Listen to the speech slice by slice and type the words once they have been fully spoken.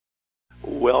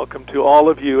Welcome to all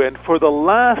of you. And for the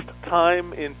last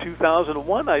time in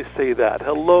 2001, I say that.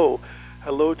 Hello.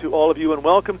 Hello to all of you, and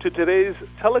welcome to today's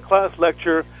teleclass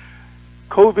lecture,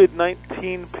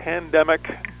 COVID-19 Pandemic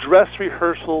Dress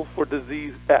Rehearsal for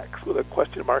Disease X, with a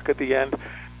question mark at the end.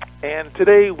 And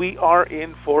today we are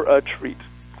in for a treat.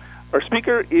 Our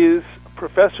speaker is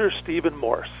Professor Stephen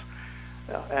Morse.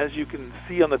 Now, as you can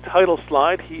see on the title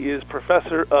slide, he is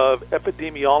Professor of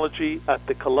Epidemiology at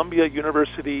the Columbia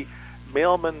University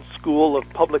Mailman School of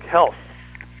Public Health.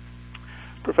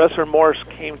 Professor Morse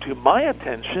came to my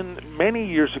attention many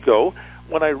years ago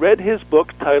when I read his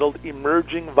book titled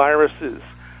Emerging Viruses,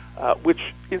 which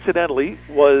incidentally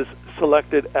was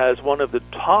selected as one of the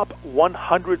top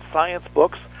 100 science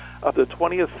books of the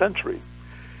 20th century.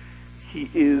 He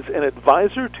is an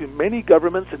advisor to many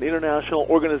governments and international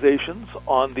organizations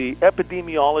on the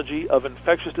epidemiology of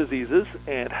infectious diseases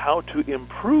and how to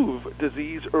improve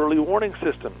disease early warning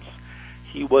systems.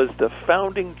 He was the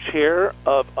founding chair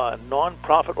of a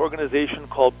nonprofit organization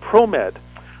called ProMed,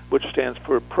 which stands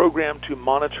for Program to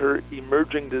Monitor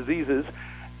Emerging Diseases,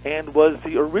 and was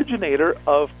the originator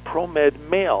of ProMed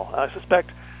Mail. I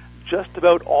suspect just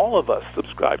about all of us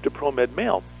subscribe to ProMed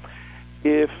Mail.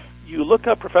 If you look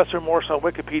up Professor Morse on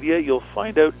Wikipedia, you'll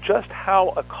find out just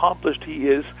how accomplished he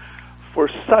is for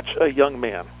such a young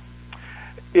man.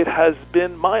 It has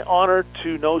been my honor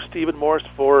to know Stephen Morse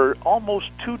for almost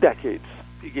 2 decades.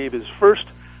 He gave his first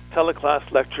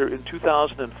teleclass lecture in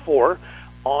 2004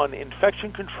 on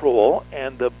infection control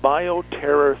and the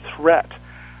bioterror threat,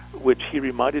 which he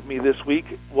reminded me this week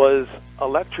was a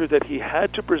lecture that he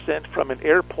had to present from an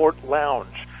airport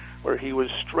lounge where he was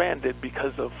stranded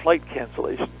because of flight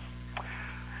cancellations.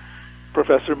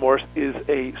 Professor Morse is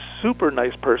a super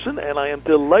nice person, and I am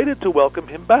delighted to welcome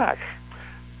him back.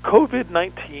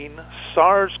 COVID-19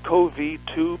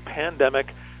 SARS-CoV-2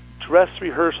 pandemic dress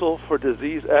rehearsal for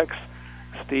Disease X.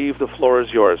 Steve, the floor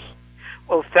is yours.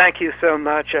 Well, thank you so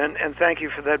much, and thank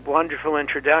you for that wonderful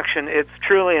introduction. It's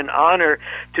truly an honor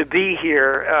to be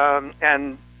here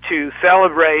and to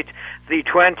celebrate the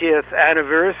 20th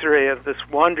anniversary of this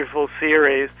wonderful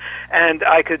series. And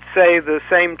I could say the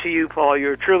same to you, Paul.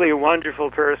 You're truly a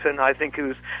wonderful person, I think,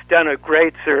 who's done a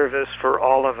great service for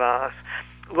all of us.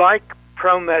 Like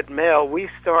ProMed Mail,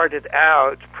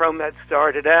 ProMed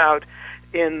started out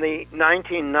in the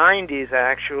 1990s,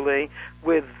 actually,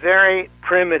 with very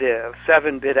primitive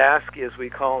 7-bit ASCII, as we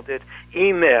called it,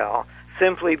 email,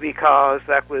 simply because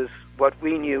that was what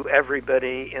we knew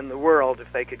everybody in the world,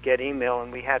 if they could get email,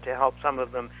 and we had to help some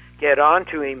of them get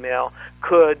onto email,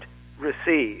 could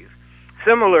receive.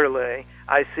 Similarly,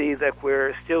 I see that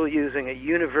we're still using a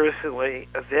universally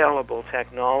available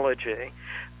technology,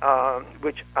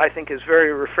 which I think is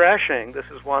very refreshing. This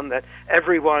is one that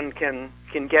everyone can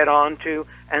get onto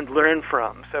and learn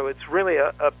from. So it's really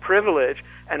a privilege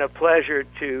and a pleasure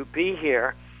to be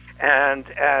here. And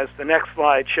as the next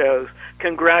slide shows,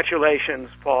 congratulations,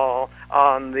 Paul,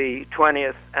 on the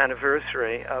 20th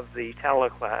anniversary of the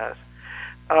teleclass.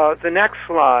 The next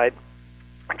slide,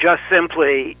 just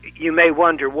simply, you may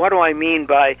wonder, what do I mean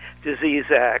by Disease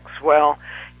X? Well,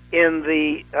 in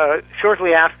the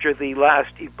shortly after the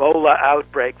last Ebola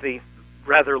outbreak, the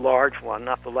rather large one,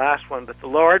 not the last one, but the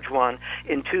large one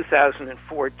in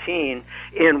 2014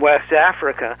 in West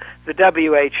Africa, the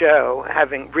WHO,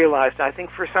 having realized, I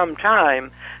think for some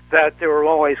time, that there were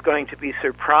always going to be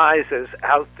surprises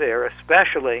out there,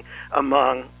 especially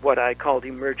among what I called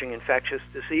emerging infectious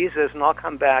diseases, and I'll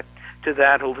come back to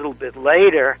that a little bit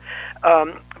later.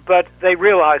 But they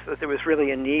realized that there was really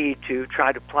a need to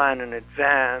try to plan in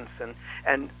advance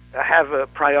and have a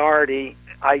priority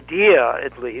idea,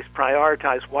 at least,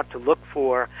 prioritize what to look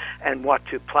for and what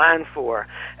to plan for.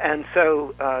 And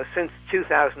so since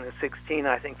 2016,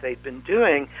 I think they've been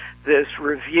doing this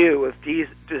review of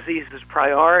diseases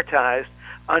prioritized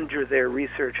under their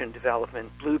research and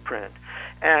development blueprint.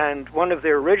 And one of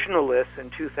their original lists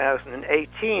in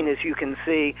 2018, as you can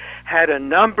see, had a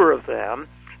number of them.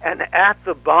 And at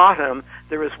the bottom,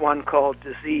 there was one called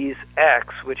Disease X,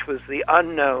 which was the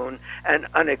unknown and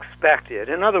unexpected.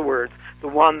 In other words, the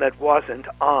one that wasn't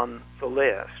on the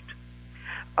list.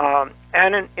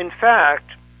 And in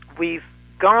fact, we've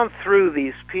gone through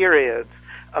these periods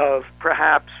of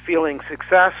perhaps feeling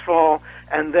successful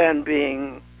and then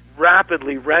being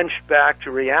rapidly wrenched back to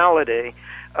reality.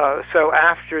 So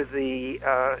after the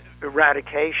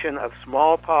eradication of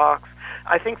smallpox,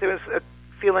 I think there was a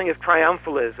feeling of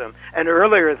triumphalism. And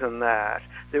earlier than that,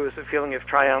 there was a feeling of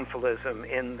triumphalism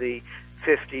in the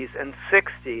 50s and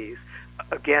 60s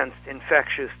against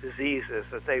infectious diseases,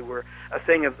 that they were a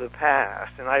thing of the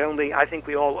past. And I think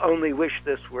we all only wish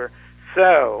this were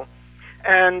so.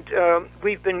 And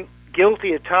we've been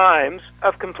guilty at times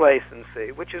of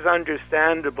complacency, which is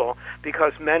understandable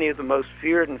because many of the most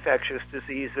feared infectious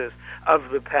diseases of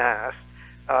the past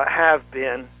have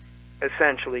been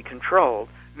essentially controlled,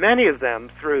 many of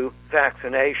them through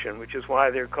vaccination, which is why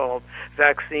they're called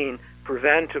vaccine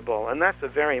preventable. And that's a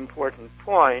very important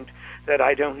point that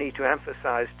I don't need to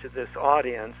emphasize to this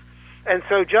audience. And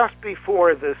so just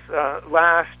before this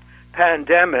last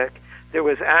pandemic, there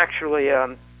was actually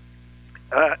an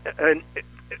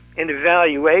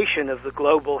evaluation of the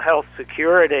global health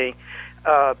security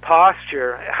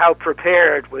posture. How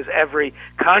prepared was every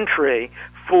country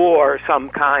for some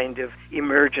kind of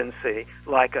emergency,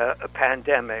 like a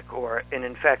pandemic or an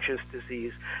infectious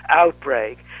disease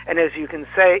outbreak? And as you can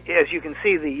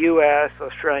see, the U.S.,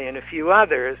 Australia, and a few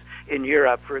others in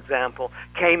Europe, for example,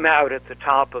 came out at the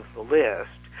top of the list.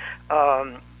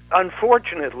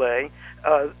 Unfortunately,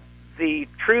 the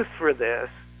truth for this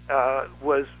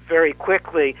was very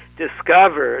quickly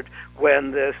discovered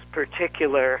when this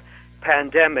particular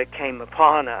pandemic came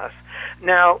upon us.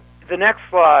 Now, the next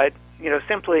slide,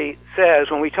 simply says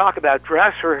when we talk about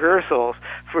dress rehearsals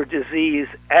for disease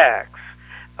X,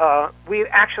 we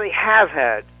actually have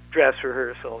had dress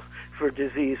rehearsals for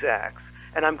disease X.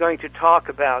 And I'm going to talk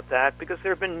about that because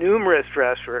there have been numerous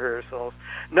dress rehearsals,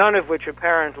 none of which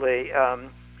apparently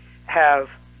have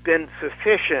been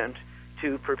sufficient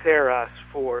to prepare us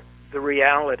for the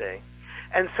reality.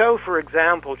 And so, for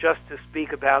example, just to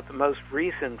speak about the most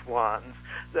recent ones,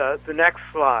 the next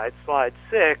slide, slide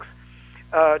 6,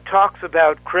 talks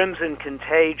about crimson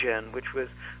contagion, which was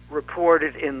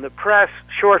reported in the press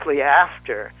shortly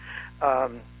after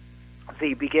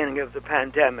the beginning of the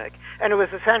pandemic. And it was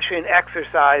essentially an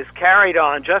exercise carried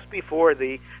on just before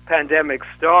the pandemic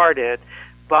started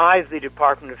by the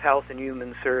Department of Health and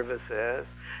Human Services,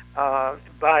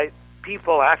 by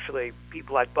people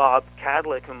like Bob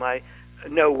Cadlick, whom I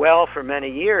know well for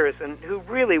many years, and who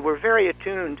really were very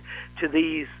attuned to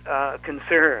these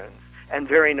concerns and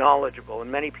very knowledgeable,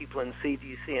 and many people in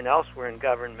CDC and elsewhere in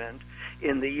government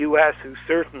in the U.S. who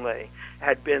certainly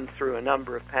had been through a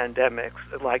number of pandemics,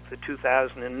 like the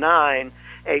 2009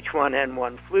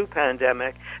 H1N1 flu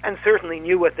pandemic, and certainly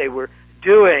knew what they were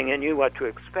doing and knew what to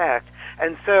expect.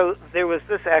 And so there was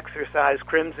this exercise,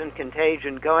 crimson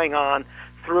contagion, going on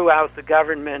throughout the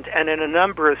government and in a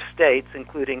number of states,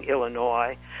 including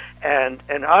Illinois and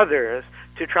others,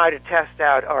 to try to test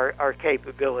out our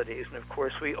capabilities. And of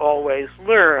course, we always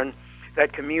learn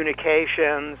that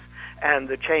communications and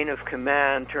the chain of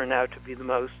command turn out to be the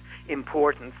most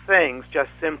important things, just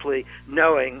simply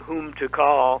knowing whom to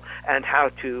call and how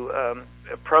to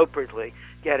appropriately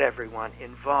get everyone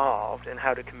involved and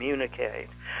how to communicate.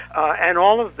 And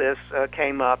all of this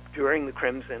came up during the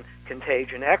Crimson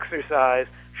Contagion exercise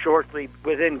shortly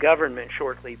within government,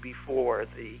 shortly before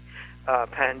the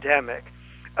pandemic.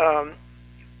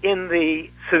 In the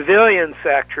civilian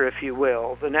sector, if you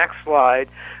will, the next slide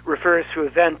refers to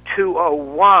Event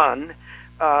 201,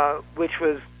 which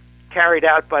was carried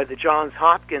out by the Johns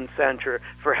Hopkins Center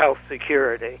for Health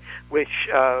Security, which,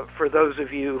 for those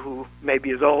of you who may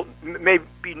be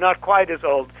not quite as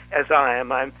old as I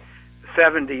am, I'm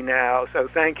 70 now, so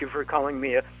thank you for calling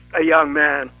me a young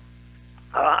man.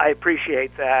 I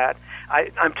appreciate that.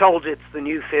 I'm told it's the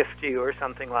new 50 or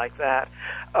something like that.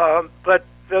 But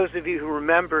those of you who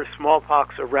remember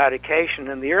smallpox eradication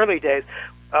in the early days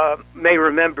may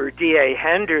remember D.A.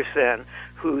 Henderson,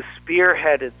 who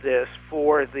spearheaded this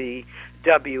for the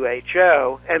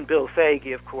WHO, and Bill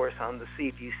Foege, of course, on the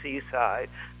CDC side,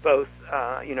 both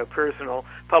personal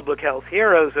public health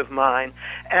heroes of mine.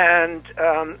 And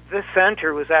this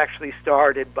center was actually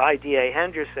started by D.A.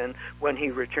 Henderson when he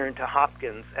returned to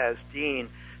Hopkins as dean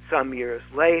some years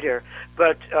later.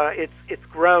 But it's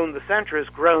grown, the center has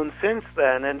grown since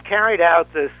then and carried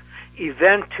out this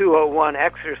Event 201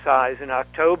 exercise in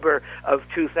October of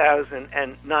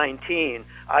 2019.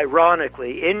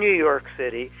 Ironically, in New York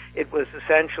City, it was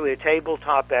essentially a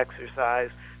tabletop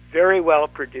exercise, very well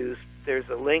produced. There's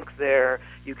a link there.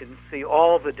 You can see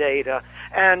all the data.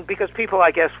 And because people,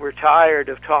 I guess, were tired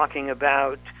of talking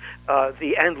about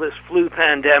the endless flu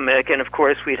pandemic, and of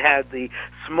course we'd had the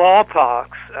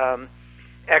smallpox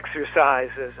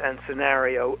exercises and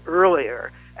scenario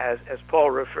earlier, as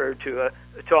Paul referred to a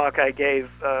talk I gave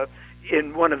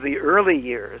in one of the early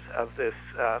years of this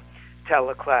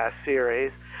teleclass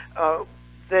series,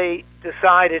 they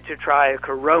decided to try a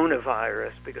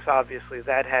coronavirus because obviously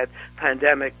that had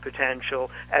pandemic potential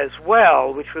as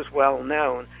well, which was well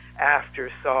known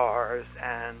after SARS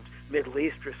and Middle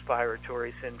East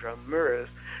respiratory syndrome, MERS,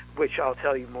 which I'll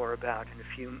tell you more about in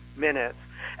a few minutes.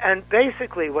 And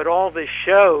basically what all this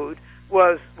showed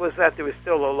was that there was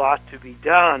still a lot to be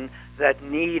done that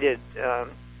needed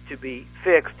to be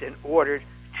fixed in order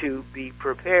to be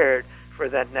prepared for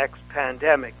that next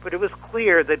pandemic. But it was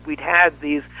clear that we'd had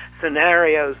these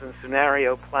scenarios and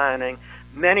scenario planning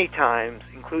many times,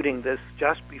 including this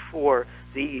just before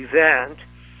the event.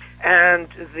 And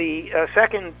the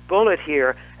second bullet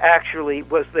here actually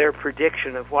was their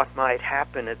prediction of what might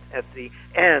happen at the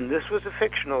end. This was a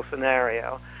fictional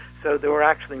scenario, so there were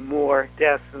actually more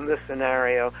deaths in this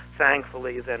scenario,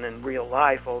 thankfully, than in real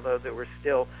life, although there were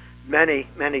still many,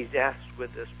 many deaths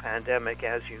with this pandemic,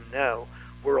 as you know,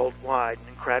 worldwide, an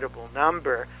incredible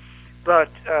number. But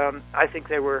I think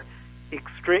they were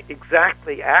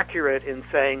exactly accurate in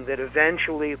saying that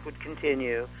eventually it would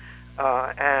continue,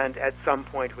 and at some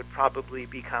point would probably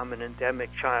become an endemic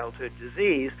childhood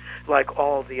disease like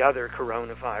all the other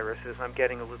coronaviruses. I'm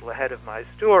getting a little ahead of my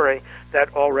story,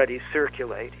 that already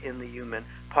circulate in the human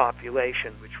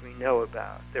population, which we know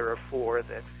about. There are 4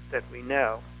 that we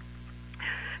know.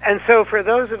 And so for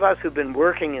those of us who've been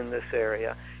working in this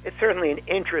area, it's certainly an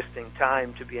interesting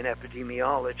time to be an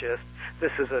epidemiologist.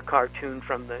 This is a cartoon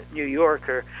from the New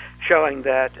Yorker showing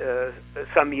that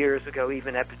some years ago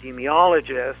even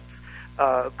epidemiologists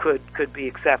could be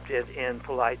accepted in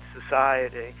polite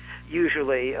society.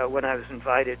 Usually when I was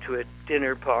invited to a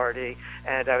dinner party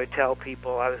and I would tell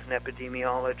people I was an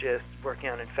epidemiologist working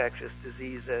on infectious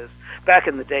diseases, back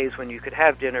in the days when you could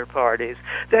have dinner parties,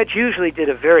 that usually did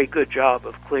a very good job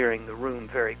of clearing the room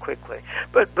very quickly.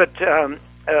 But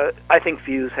I think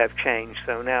views have changed,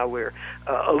 so now we're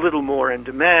a little more in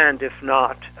demand, if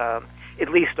not at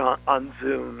least on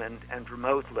Zoom and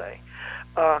remotely.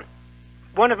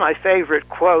 One of my favorite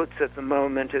quotes at the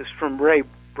moment is from Ray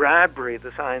Bradbury,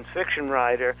 the science fiction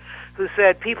writer, who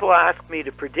said, "People ask me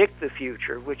to predict the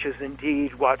future," which is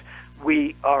indeed what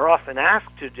we are often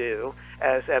asked to do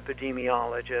as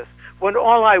epidemiologists, when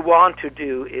all I want to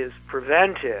do is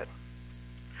prevent it,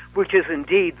 which is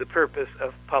indeed the purpose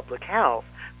of public health,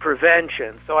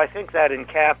 prevention. So I think that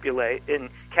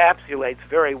encapsulates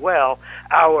very well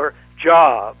our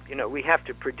job. You know, we have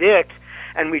to predict,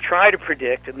 and we try to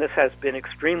predict, and this has been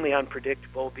extremely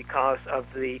unpredictable because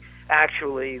of the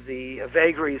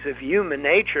vagaries of human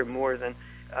nature more than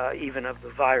even of the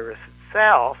virus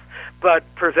itself. But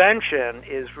prevention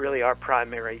is really our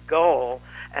primary goal,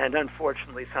 and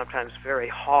unfortunately sometimes very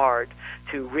hard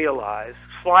to realize.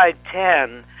 Slide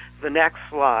 10, the next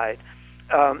slide.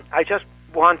 I just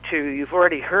want to, you've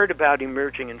already heard about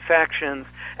emerging infections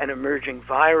and emerging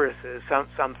viruses,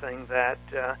 something that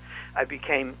I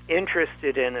became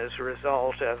interested in as a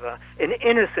result of an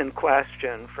innocent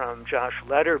question from Josh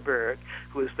Lederberg,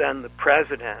 who was then the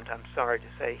president. I'm sorry to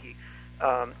say he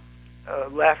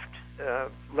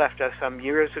left us some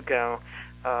years ago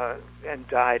and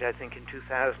died, I think, in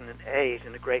 2008,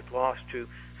 and a great loss to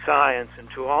science and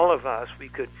to all of us. We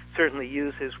could certainly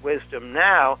use his wisdom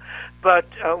now, but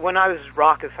when I was at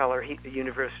Rockefeller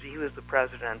University, he was the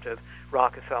president of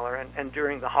Rockefeller, and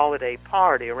during the holiday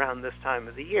party around this time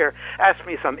of the year, asked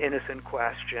me some innocent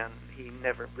question. He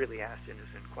never really asked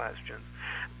innocent questions,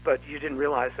 but you didn't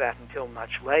realize that until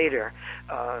much later.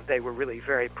 They were really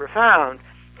very profound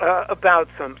about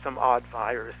some odd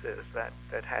viruses that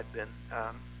had been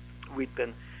we'd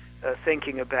been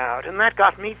thinking about, and that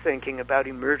got me thinking about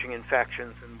emerging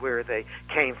infections and where they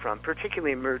came from,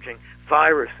 particularly emerging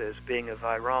viruses, being a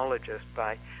virologist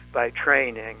by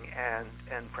training and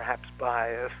perhaps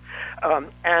bias.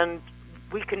 And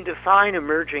we can define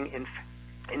emerging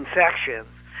infections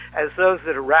as those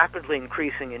that are rapidly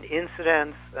increasing in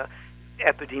incidence.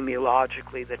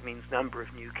 Epidemiologically, that means number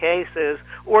of new cases,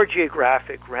 or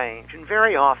geographic range. And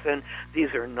very often,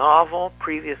 these are novel,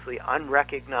 previously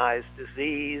unrecognized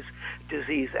disease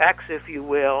X, if you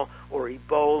will, or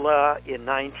Ebola in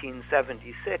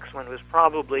 1976, when it was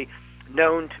probably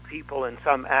known to people in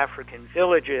some African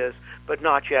villages, but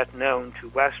not yet known to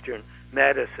Western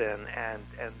medicine and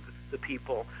the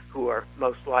people who are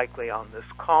most likely on this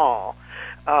call.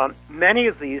 Many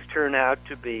of these turn out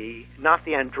to be not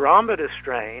the Andromeda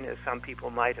strain, as some people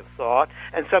might have thought,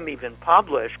 and some even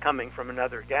published coming from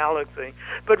another galaxy,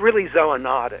 but really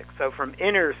zoonotic, so from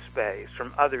inner space,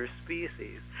 from other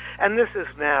species. And this is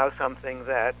now something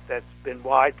that's been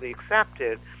widely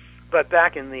accepted, but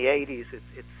back in the 80s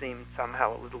it seemed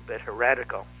somehow a little bit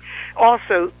heretical.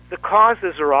 Also, the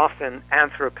causes are often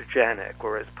anthropogenic,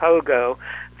 or as Pogo,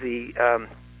 the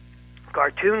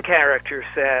cartoon character,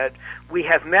 said, "We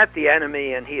have met the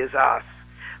enemy and he is us,"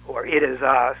 or "it is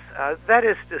us." That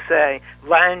is to say,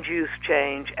 land use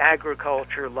change,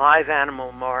 agriculture, live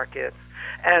animal markets,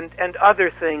 and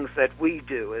other things that we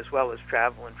do, as well as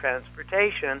travel and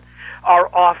transportation,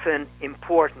 are often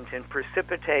important in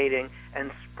precipitating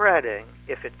and spreading,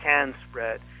 if it can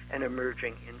spread, an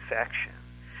emerging infection.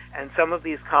 And some of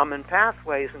these common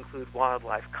pathways include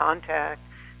wildlife contact,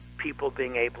 people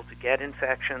being able to get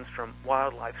infections from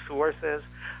wildlife sources,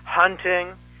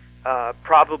 hunting.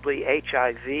 Probably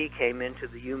HIV came into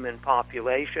the human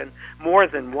population more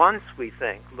than once, we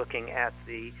think, looking at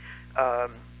the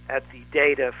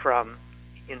data from,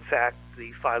 in fact,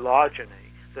 the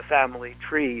phylogeny, the family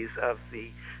trees of the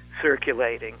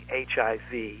circulating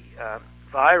HIV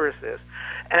viruses,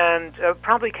 and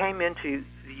probably came into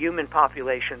the human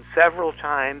population several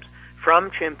times from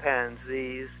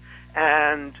chimpanzees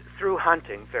and through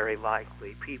hunting, very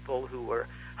likely. People who were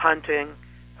hunting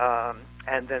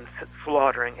and then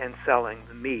slaughtering and selling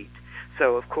the meat.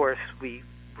 So, of course, we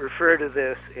refer to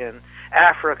this in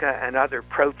Africa and other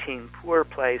protein-poor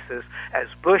places as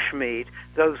bushmeat.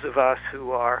 Those of us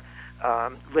who are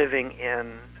living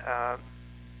in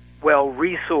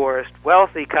well-resourced,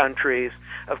 wealthy countries,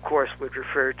 of course, would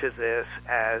refer to this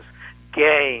as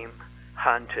game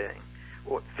hunting,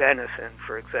 or venison,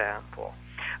 for example.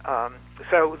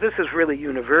 So this is really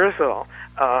universal.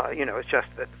 It's just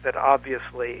that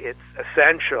obviously it's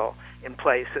essential in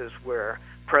places where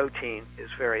protein is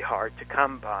very hard to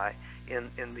come by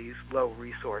in these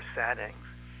low-resource settings.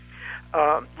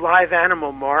 Live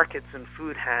animal markets and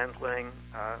food handling,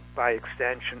 by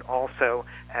extension, also,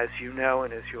 as you know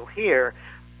and as you'll hear,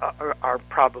 are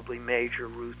probably major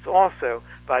routes also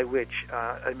by which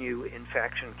a new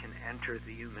infection can enter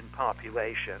the human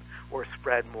population or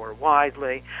spread more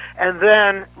widely. And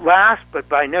then, last but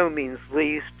by no means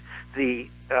least, the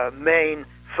main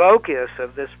focus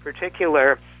of this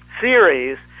particular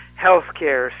series,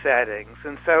 healthcare settings.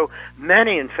 And so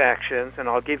many infections, and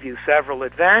I'll give you several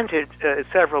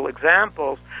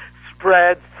examples,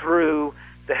 spread through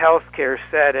the healthcare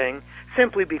setting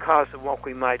simply because of what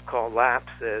we might call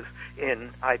lapses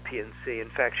in IP&C,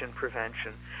 infection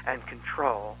prevention and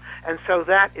control. And so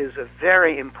that is a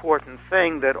very important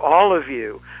thing that all of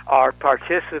you are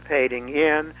participating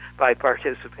in by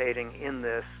participating in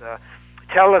this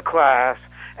teleclass,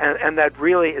 and that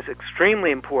really is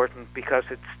extremely important because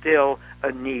it's still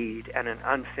a need and an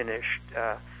unfinished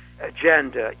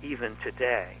agenda even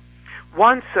today.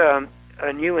 Once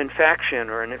a new infection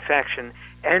or an infection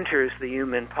enters the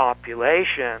human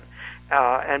population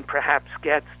and perhaps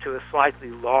gets to a slightly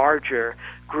larger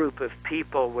group of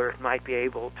people where it might be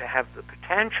able to have the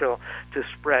potential to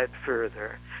spread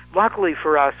further. Luckily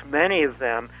for us, many of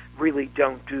them really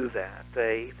don't do that.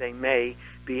 They may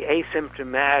be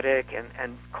asymptomatic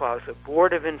and cause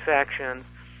abortive infections.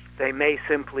 They may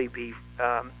simply be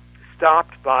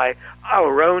stopped by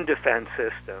our own defense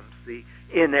systems, the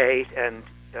innate and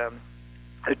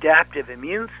adaptive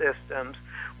immune systems,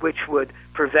 which would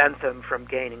prevent them from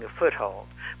gaining a foothold.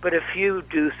 But a few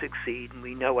do succeed, and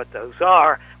we know what those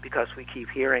are because we keep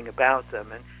hearing about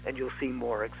them, and you'll see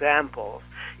more examples.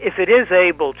 If it is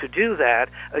able to do that,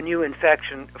 a new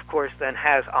infection, of course, then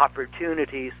has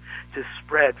opportunities to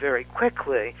spread very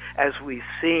quickly, as we've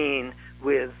seen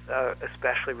with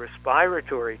especially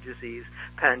respiratory disease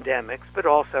pandemics, but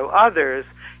also others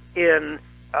in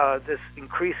this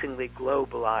increasingly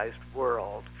globalized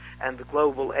world. And the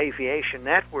Global Aviation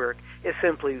Network is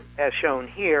simply, as shown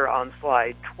here on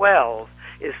slide 12,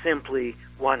 is simply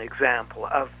one example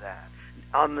of that.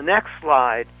 On the next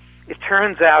slide, it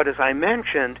turns out, as I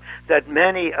mentioned, that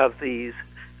many of these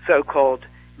so-called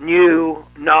new,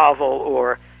 novel,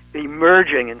 or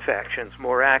emerging infections,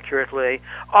 more accurately,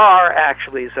 are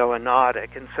actually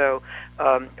zoonotic. And so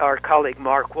our colleague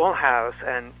Mark Woolhouse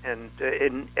and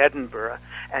in Edinburgh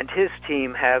and his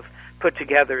team have put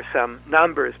together some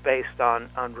numbers based on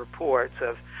reports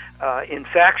of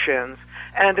infections,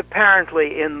 and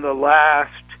apparently in the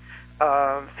last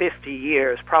 50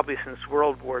 years, probably since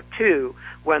World War II,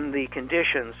 when the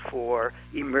conditions for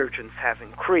emergence have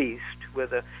increased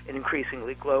with an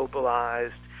increasingly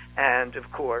globalized and,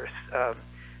 of course,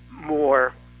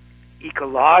 more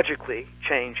ecologically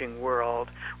changing world,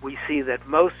 we see that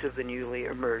most of the newly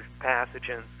emerged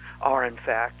pathogens are, in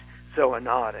fact,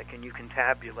 zoonotic, and you can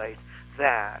tabulate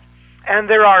that. And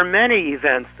there are many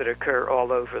events that occur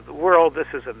all over the world. This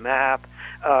is a map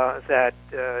that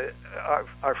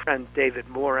our friend David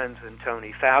Morens and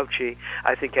Tony Fauci,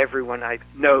 I think everyone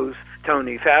knows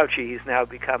Tony Fauci. He's now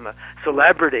become a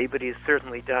celebrity, but he's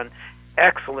certainly done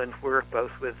excellent work,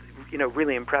 both with,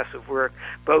 really impressive work,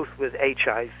 both with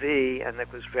HIV, and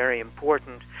that was very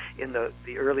important in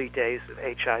the early days of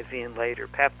HIV and later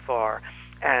PEPFAR,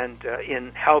 and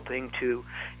in helping to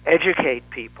educate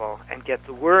people and get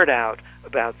the word out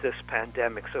about this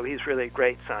pandemic. So he's really a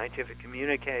great scientific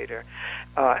communicator,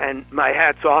 and my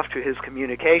hat's off to his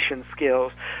communication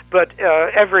skills. But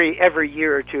every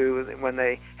year or two, when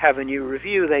they have a new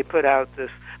review, they put out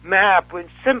this map which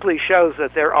simply shows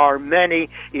that there are many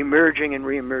emerging and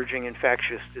reemerging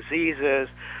infectious diseases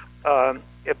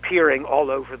appearing all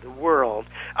over the world.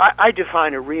 I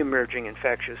define a reemerging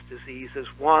infectious disease as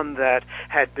one that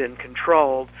had been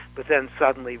controlled but then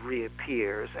suddenly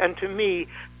reappears. And to me,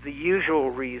 the usual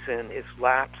reason is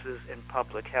lapses in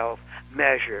public health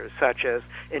measures, such as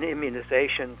an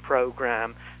immunization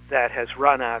program that has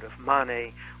run out of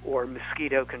money, or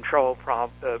mosquito control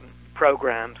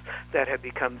programs that have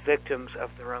become victims of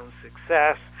their own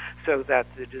success, so that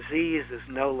the disease is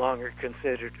no longer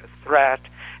considered a threat,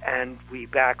 and we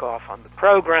back off on the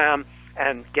program,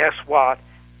 and guess what?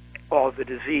 All the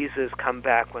diseases come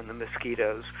back when the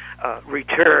mosquitoes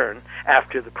return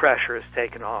after the pressure is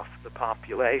taken off the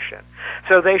population.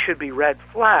 So they should be red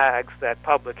flags that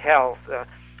public health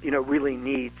really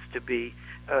needs to be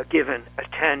given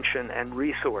attention and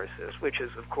resources, which is,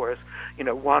 of course,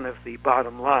 one of the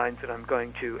bottom lines that I'm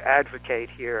going to advocate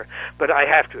here. But I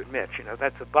have to admit,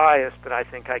 that's a bias, but I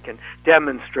think I can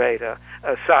demonstrate a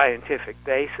scientific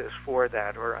basis for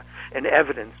that, or an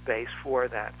evidence base for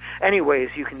that. Anyways,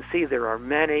 you can see there are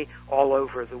many all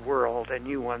over the world, and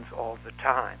new ones all the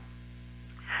time.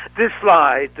 This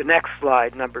slide, the next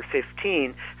slide, number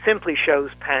 15, simply shows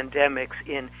pandemics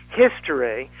in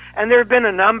history, and there have been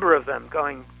a number of them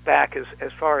going back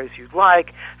as far as you'd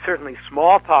like. Certainly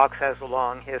smallpox has a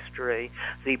long history,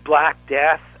 the Black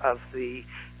Death of the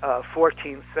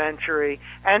 14th century,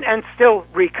 and still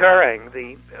recurring.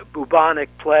 The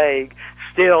bubonic plague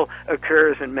still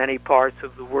occurs in many parts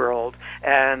of the world,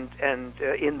 and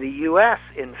in the U.S.,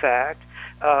 in fact,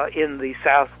 in the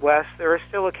Southwest, there are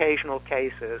still occasional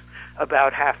cases,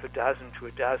 about half a dozen to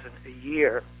a dozen a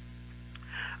year,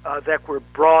 that were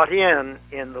brought in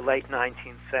the late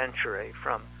 19th century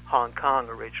from Hong Kong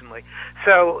originally.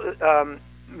 So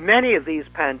many of these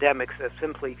pandemics have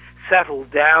simply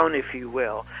settled down, if you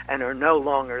will, and are no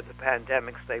longer the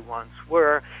pandemics they once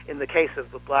were. In the case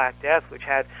of the Black Death, which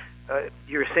had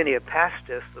Yersinia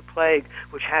pestis, the plague,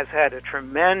 which has had a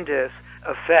tremendous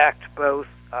effect both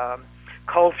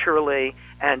culturally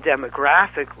and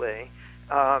demographically.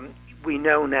 We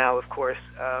know now, of course,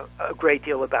 a great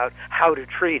deal about how to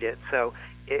treat it. So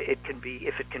if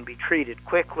it can be treated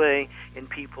quickly in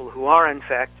people who are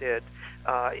infected,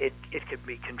 it can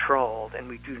be controlled, and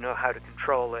we do know how to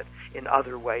control it in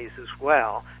other ways as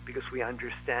well, because we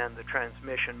understand the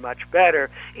transmission much better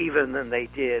even than they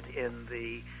did in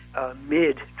the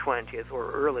mid-20th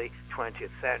or early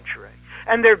 20th century.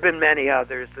 And there have been many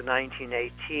others, the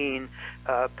 1918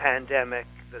 pandemic,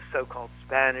 the so-called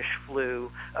Spanish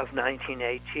flu of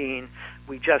 1918.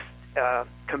 We just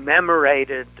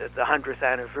commemorated the 100th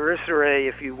anniversary,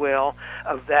 if you will,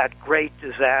 of that great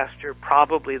disaster,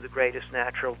 probably the greatest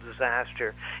natural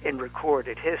disaster in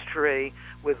recorded history,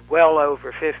 with well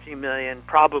over 50 million,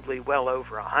 probably well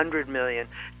over 100 million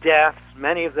deaths,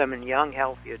 many of them in young,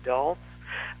 healthy adults.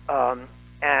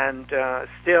 And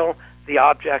still the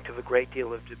object of a great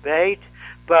deal of debate,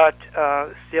 but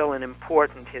still an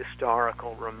important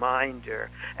historical reminder.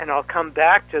 And I'll come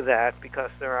back to that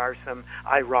because there are some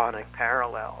ironic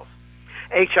parallels.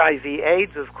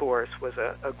 HIV/AIDS, of course, was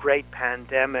a great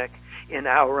pandemic in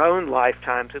our own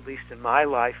lifetimes, at least in my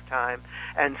lifetime,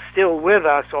 and still with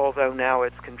us, although now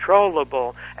it's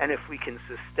controllable, and if we can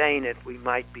sustain it, we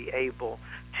might be able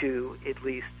to at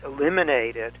least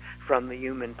eliminate it from the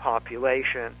human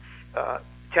population,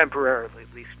 temporarily,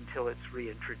 at least until it's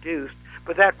reintroduced.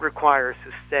 But that requires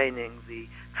sustaining the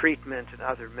treatment and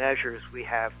other measures we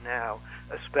have now,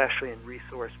 especially in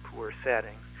resource-poor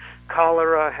settings.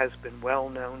 Cholera has been well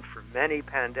known for many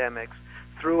pandemics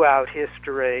throughout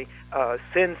history,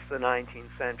 since the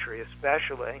 19th century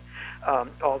especially,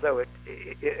 although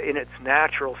in its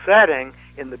natural setting,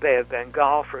 in the Bay of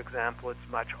Bengal, for example,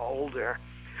 it's much older.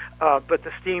 But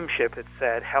the steamship, it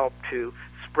said, helped to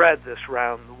spread this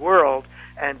around the world,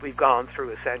 and we've gone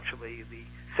through essentially the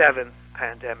seventh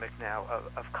pandemic now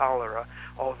of cholera,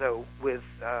 although with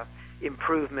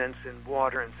improvements in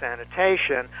water and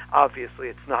sanitation, obviously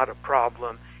it's not a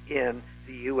problem in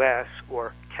the U.S.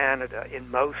 or Canada. In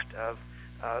most of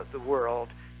the world,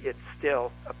 it's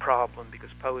still a problem because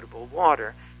potable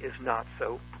water is not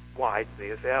so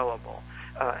widely available.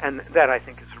 And that, I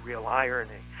think, is a real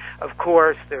irony. Of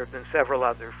course, there have been several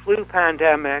other flu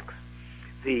pandemics.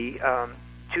 The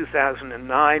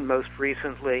 2009, most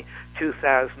recently,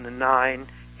 2009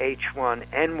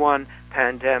 H1N1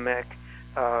 pandemic,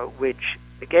 which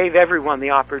gave everyone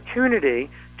the opportunity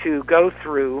to go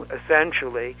through,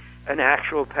 essentially, an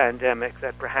actual pandemic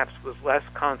that perhaps was less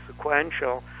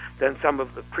consequential than some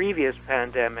of the previous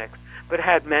pandemics, but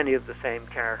had many of the same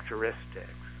characteristics.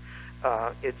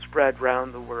 It spread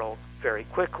around the world very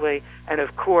quickly, and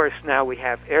of course now we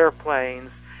have airplanes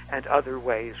and other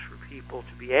ways for people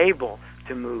to be able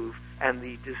to move, and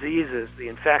the diseases, the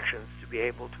infections, to be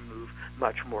able to move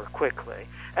much more quickly.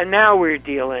 And now we're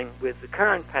dealing with the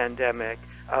current pandemic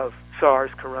of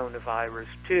SARS coronavirus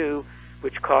 2,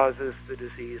 which causes the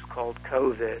disease called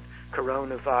COVID,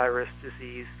 coronavirus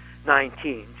disease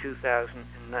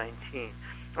 2019.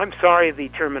 I'm sorry the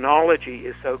terminology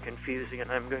is so confusing,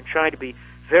 and I'm going to try to be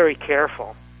very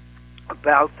careful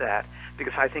about that,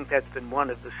 because I think that's been one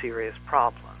of the serious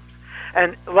problems.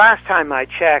 And last time I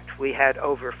checked, we had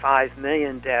over 5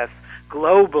 million deaths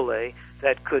globally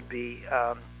that could be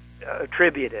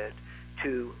attributed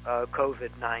to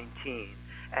COVID-19.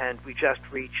 And we just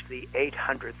reached the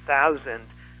 800,000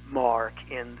 mark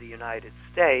in the United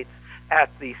States at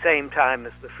the same time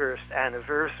as the first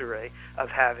anniversary of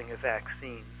having a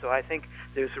vaccine. So I think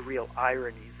there's a real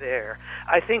irony there.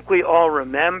 I think we all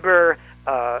remember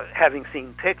having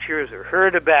seen pictures or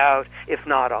heard about. If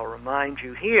not, I'll remind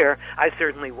you here. I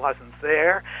certainly wasn't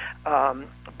there,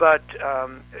 but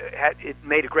it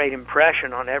made a great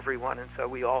impression on everyone, and so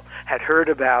we all had heard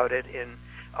about it in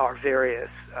our various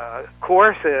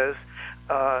courses.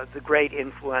 The great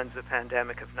influenza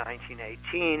pandemic of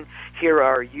 1918. Here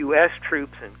are U.S.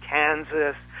 troops in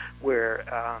Kansas, where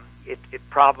it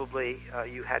probably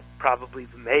you had probably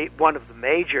one of the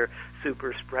major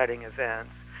super spreading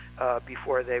events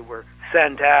before they were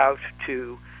sent out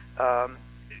to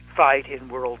fight in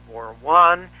World War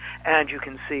I. And you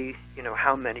can see,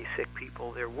 how many sick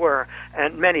people there were,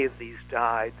 and many of these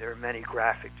died. There are many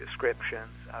graphic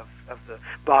descriptions of the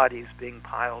bodies being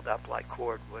piled up like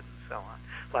cordwood and so on,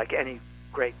 like any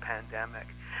great pandemic.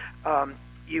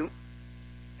 You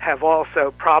have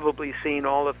also probably seen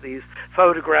all of these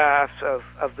photographs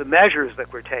of the measures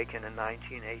that were taken in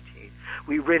 1918.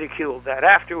 We ridiculed that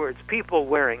afterwards, people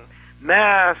wearing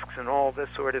masks and all this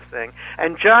sort of thing.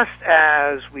 And just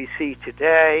as we see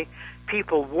today,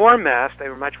 people wore masks. They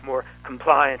were much more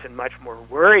compliant and much more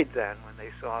worried then when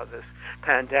they saw this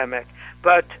pandemic,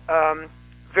 but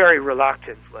very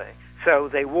reluctantly. So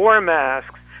they wore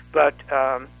masks, but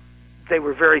they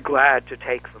were very glad to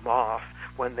take them off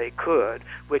when they could,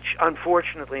 which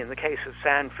unfortunately in the case of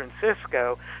San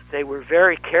Francisco, they were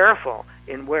very careful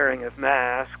in wearing of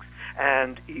masks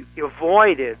and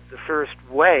avoided the first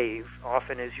wave.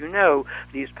 Often, as you know,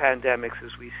 these pandemics,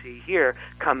 as we see here,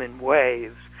 come in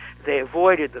waves. They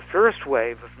avoided the first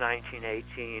wave of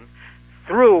 1918,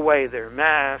 threw away their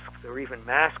masks. There were even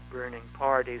mask-burning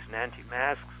parties and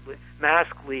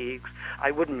anti-mask leagues.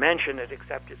 I wouldn't mention it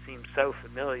except it seems so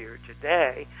familiar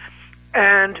today.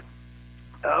 And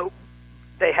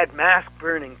they had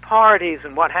mask-burning parties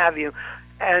and what have you,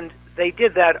 and they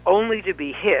did that only to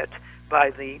be hit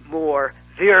by the more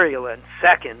virulent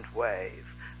second wave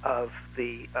of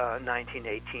the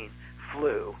 1918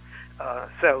 flu.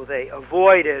 So they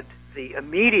avoided the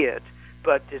immediate,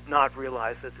 but did not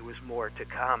realize that there was more to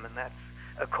come, and that's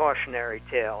a cautionary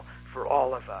tale for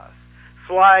all of us.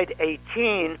 Slide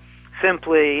 18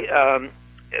 simply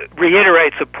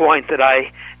reiterates a point that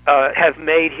I have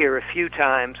made here a few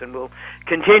times and will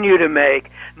continue to make.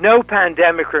 No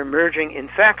pandemic or emerging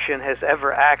infection has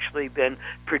ever actually been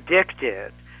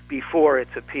predicted before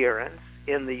its appearance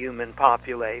in the human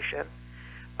population.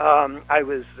 I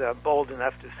was bold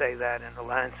enough to say that in a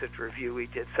Lancet review we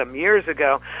did some years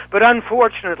ago. But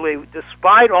unfortunately,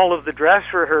 despite all of the dress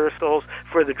rehearsals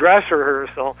for the dress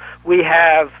rehearsal, we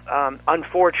have,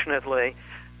 unfortunately,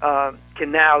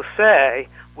 can now say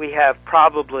we have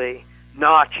probably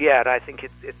not yet, I think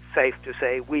it's safe to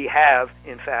say, we have,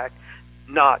 in fact,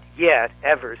 not yet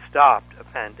ever stopped a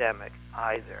pandemic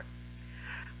either.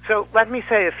 So let me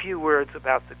say a few words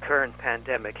about the current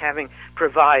pandemic, having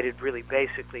provided really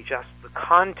basically just the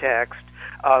context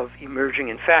of emerging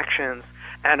infections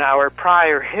and our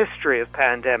prior history of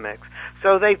pandemics.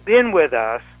 So they've been with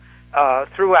us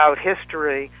throughout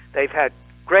history. They've had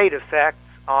great effects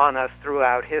on us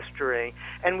throughout history.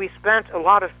 And we spent a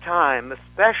lot of time,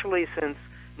 especially since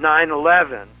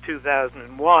 9/11,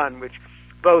 2001, which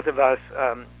both of us,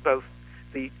 both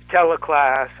the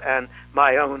teleclass and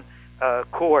my own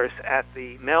course at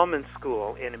the Mailman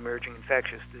School in Emerging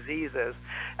Infectious Diseases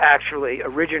actually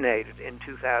originated in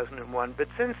 2001. But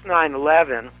since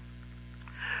 9/11,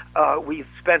 we've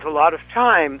spent a lot of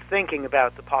time thinking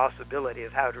about the possibility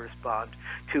of how to respond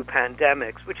to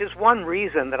pandemics, which is one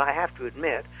reason that I have to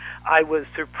admit I was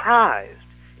surprised,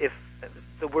 if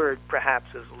the word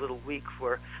perhaps is a little weak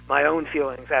for my own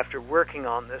feelings after working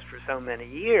on this for so many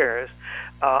years,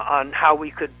 on how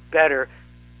we could better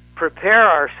prepare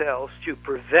ourselves to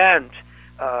prevent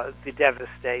the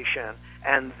devastation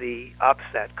and the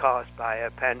upset caused by a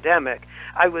pandemic.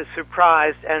 I was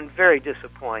surprised and very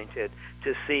disappointed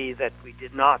to see that we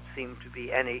did not seem to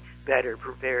be any better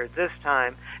prepared this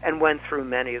time and went through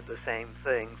many of the same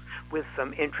things with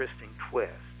some interesting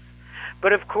twists.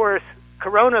 But of course,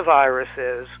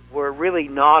 coronaviruses were really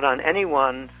not on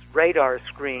anyone's radar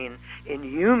screen in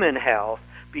human health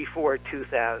before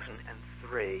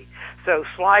 2003. So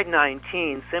slide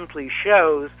 19 simply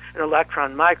shows an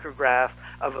electron micrograph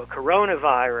of a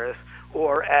coronavirus,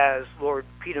 or as Lord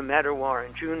Peter Medawar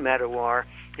and June Medawar,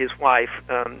 his wife,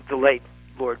 the late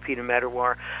Lord Peter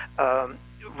Medawar,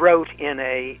 wrote in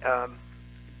a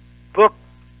book,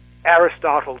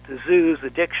 Aristotle to Zoos,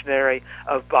 a dictionary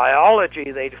of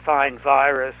biology. They define a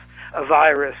virus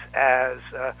as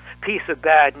a piece of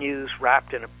bad news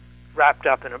wrapped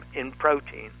up in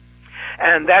protein.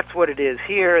 And that's what it is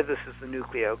here. This is the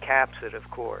nucleocapsid, of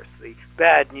course, the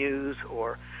bad news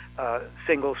or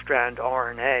single-strand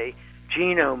RNA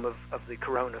genome of the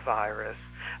coronavirus,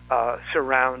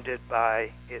 surrounded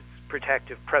by its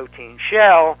protective protein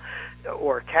shell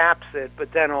or capsid,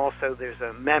 but then also there's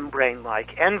a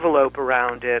membrane-like envelope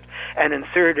around it, and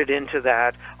inserted into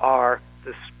that are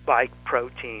the spike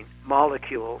protein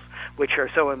molecules, which are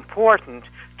so important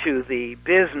to the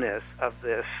business of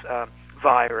this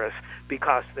virus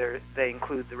because they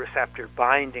include the receptor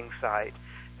binding site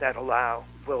that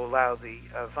will allow the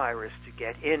virus to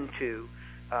get into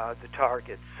the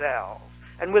target cells.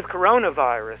 And with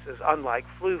coronaviruses, unlike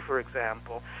flu, for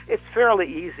example, it's fairly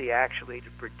easy actually to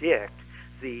predict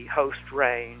the host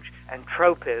range and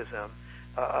tropism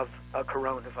of a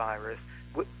coronavirus.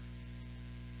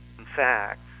 In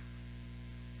fact,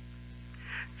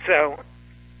 so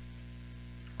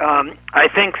I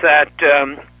think that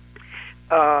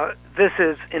this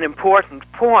is an important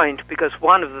point because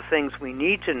one of the things we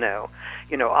need to know,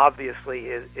 obviously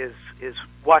is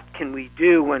what can we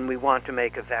do when we want to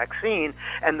make a vaccine,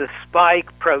 and the spike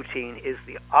protein is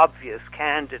the obvious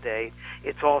candidate.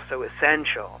 It's also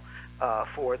essential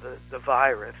for the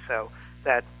virus, so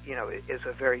that is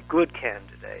a very good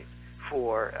candidate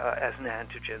for as an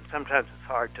antigen. Sometimes it's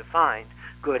hard to find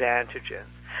good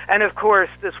antigens. And of course,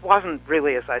 this wasn't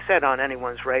really, as I said, on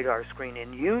anyone's radar screen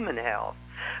in human health.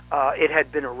 It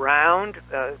had been around,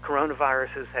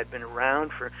 coronaviruses had been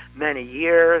around for many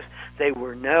years. They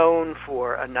were known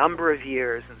for a number of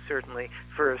years, and certainly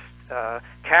first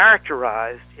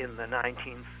characterized in the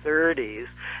 1930s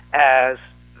as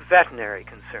veterinary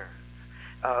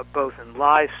concerns, both in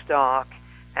livestock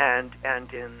and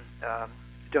in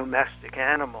domestic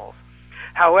animals.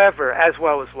 However, as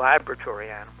well as laboratory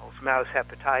animals, mouse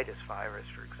hepatitis virus,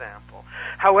 for example.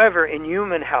 However, in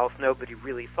human health, nobody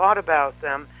really thought about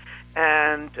them,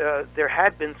 and there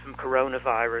had been some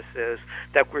coronaviruses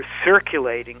that were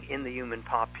circulating in the human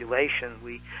population.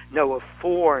 We know of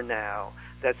 4 now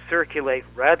that circulate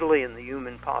readily in the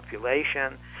human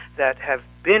population, that have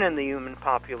been in the human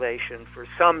population for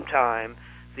some time.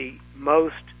 The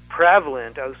most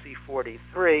prevalent,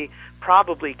 OC43,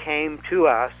 probably came to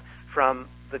us from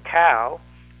the cow,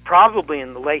 probably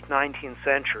in the late 19th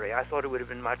century. I thought it would have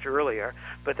been much earlier,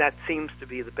 but that seems to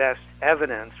be the best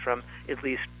evidence from at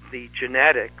least the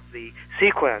genetic, the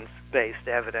sequence-based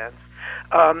evidence.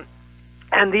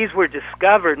 And these were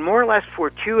discovered more or less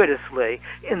fortuitously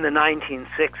in the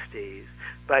 1960s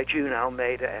by June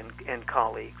Almeida and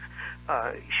colleagues.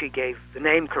 She gave the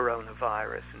name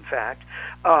coronavirus, in fact,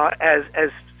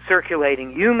 as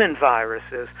circulating human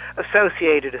viruses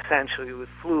associated essentially with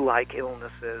flu-like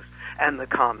illnesses and the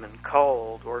common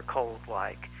cold or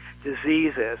cold-like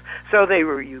diseases. So they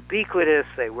were ubiquitous,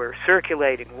 they were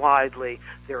circulating widely.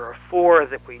 There are 4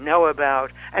 that we know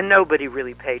about, and nobody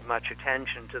really paid much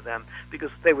attention to them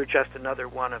because they were just another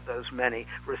one of those many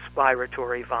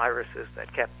respiratory viruses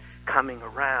that kept coming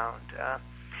around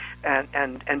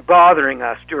and bothering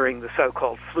us during the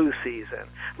so-called flu season,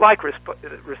 like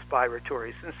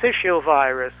respiratory syncytial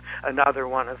virus, another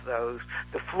one of those,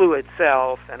 the flu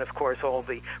itself, and of course all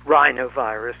the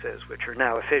rhinoviruses, which are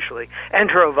now officially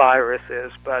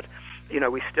enteroviruses, but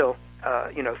we still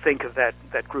think of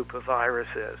that group of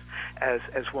viruses as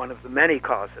one of the many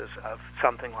causes of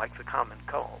something like the common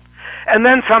cold. And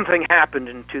then something happened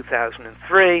in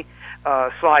 2003.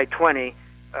 Slide 20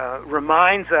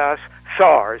 reminds us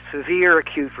SARS, severe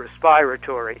acute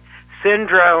respiratory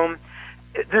syndrome.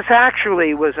 This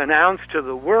actually was announced to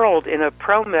the world in a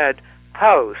ProMed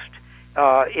post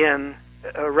in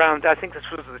around, I think this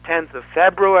was the 10th of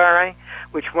February,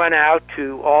 which went out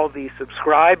to all the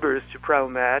subscribers to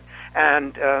ProMed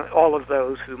and all of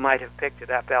those who might have picked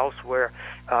it up elsewhere,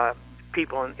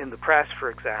 people in the press, for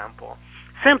example,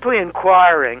 simply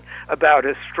inquiring about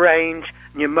a strange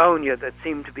pneumonia that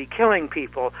seemed to be killing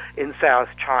people in South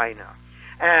China.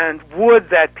 And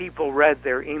would that people read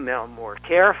their email more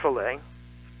carefully.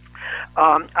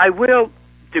 I will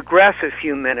digress a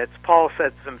few minutes. Paul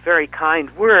said some very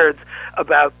kind words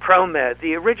about ProMed.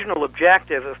 The original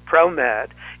objective of ProMed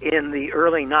in the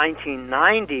early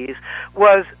 1990s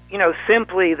was,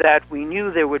 simply that we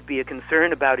knew there would be a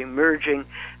concern about emerging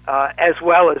as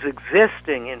well as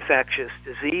existing infectious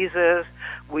diseases.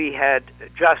 We had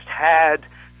just had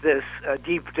this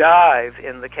deep dive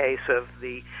in the case of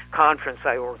the conference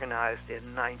I organized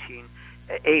in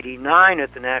 1989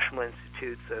 at the National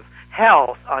Institutes of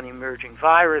Health on emerging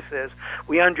viruses.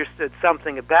 We understood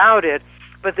something about it,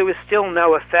 but there was still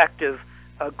no effective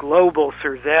global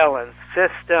surveillance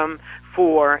system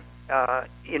for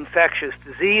infectious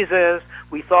diseases.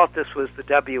 We thought this was the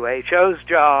WHO's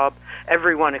job.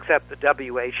 Everyone except the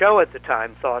WHO at the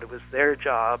time thought it was their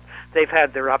job. They've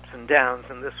had their ups and downs,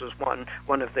 and this was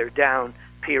one of their down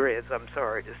periods, I'm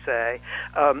sorry to say.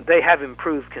 They have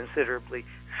improved considerably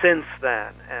since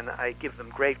then, and I give them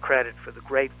great credit for the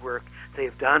great work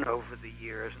they've done over the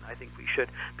years, and I think we should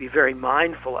be very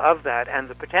mindful of that and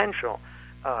the potential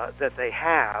that they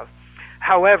have.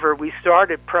 However, we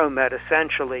started ProMed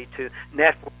essentially to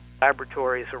network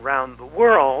laboratories around the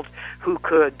world who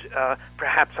could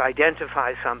perhaps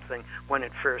identify something when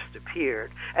it first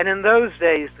appeared. And in those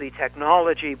days, the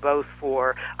technology, both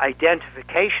for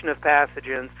identification of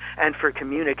pathogens and for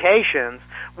communications,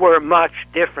 were much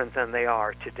different than they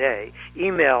are today.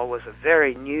 Email was a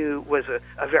very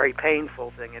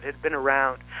painful thing. It had been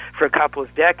around for a couple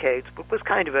of decades, but was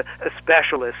kind of a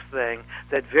specialist thing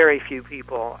that very few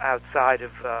people outside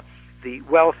of the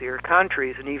wealthier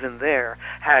countries, and even there,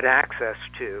 had access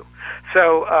to.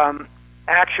 So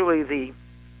actually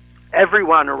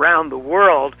everyone around the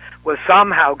world was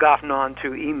somehow gotten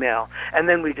onto email, and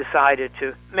then we decided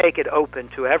to make it open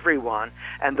to everyone,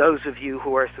 and those of you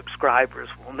who are subscribers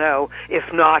will know.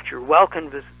 If not, you're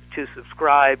welcome to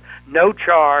subscribe, no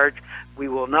charge. They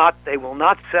will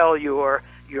not sell your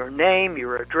name,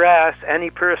 your address, any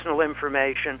personal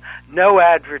information, no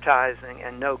advertising,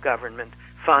 and no government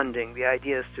funding. The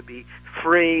idea is to be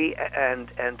free and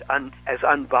as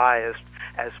unbiased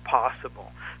as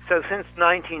possible. So since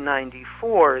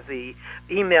 1994, the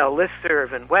email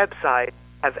listserv and website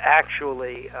have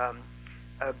actually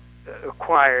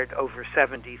acquired over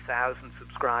 70,000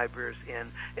 subscribers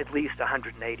in at least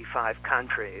 185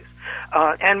 countries.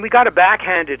 And we got a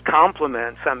backhanded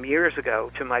compliment some years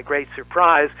ago. To my great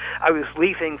surprise, I was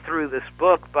leafing through this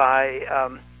book by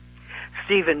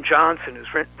Stephen Johnson,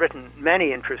 who's written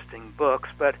many interesting books,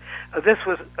 but this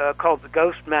was called The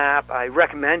Ghost Map. I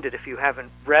recommend it if you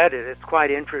haven't read it. It's quite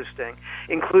interesting,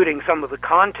 including some of the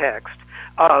context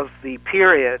of the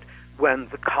period when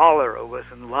the cholera was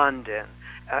in London.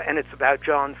 And it's about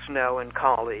John Snow and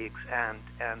colleagues and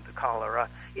the cholera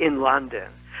in London.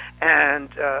 And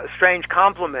a strange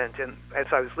compliment, and as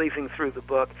I was leafing through the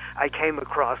book, I came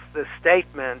across this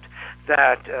statement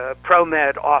that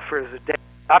ProMed offers a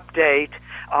update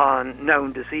on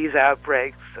known disease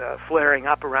outbreaks flaring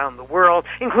up around the world,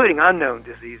 including unknown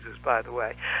diseases, by the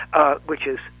way, which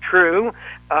is true,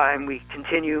 and we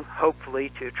continue,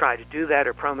 hopefully, to try to do that,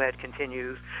 or ProMed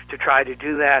continues to try to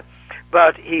do that.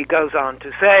 But he goes on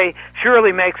to say,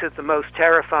 surely makes it the most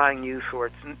terrifying news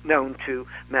source known to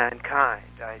mankind.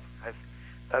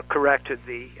 I've corrected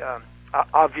the,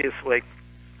 obviously,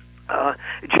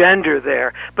 gender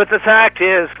there. But the fact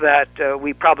is that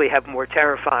we probably have more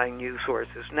terrifying news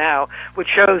sources now, which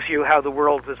shows you how the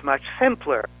world was much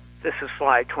simpler. This is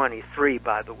slide 23,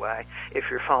 by the way, if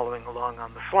you're following along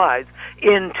on the slides,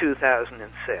 in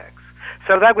 2006.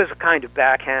 So that was a kind of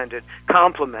backhanded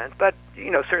compliment, but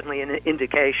certainly an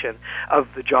indication of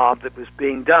the job that was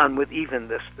being done with even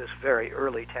this very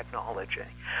early technology.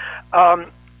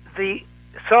 The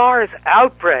SARS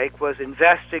outbreak was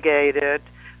investigated.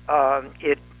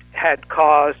 It had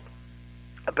caused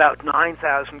about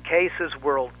 9,000 cases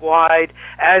worldwide,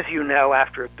 as you know,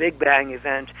 after a Big Bang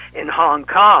event in Hong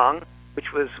Kong,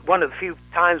 which was one of the few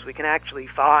times we can actually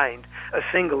find a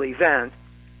single event.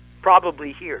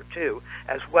 Probably here, too,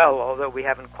 as well, although we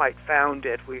haven't quite found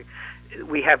it.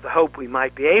 we have the hope we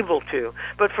might be able to.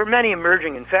 But for many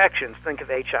emerging infections, think of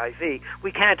HIV,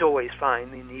 we can't always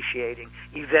find the initiating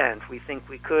event. We think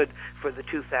we could for the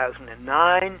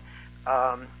 2009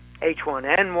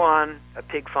 H1N1, a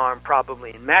pig farm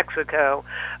probably in Mexico.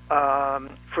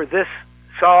 For this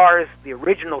SARS, the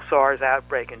original SARS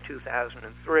outbreak in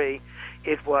 2003,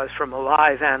 it was from a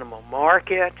live animal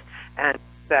market, and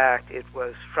in fact, it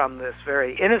was from this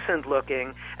very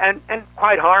innocent-looking and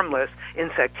quite harmless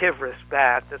insectivorous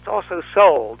bat that's also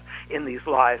sold in these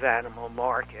live animal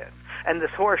markets. And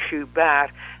this horseshoe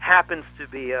bat happens to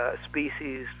be a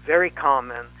species very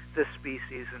common, this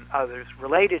species and others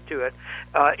related to it,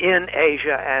 in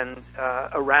Asia and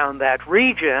around that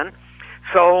region,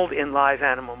 sold in live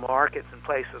animal markets in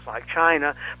places like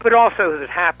China, but also, as it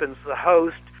happens, the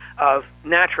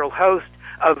natural host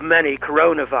of many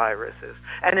coronaviruses.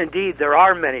 And indeed, there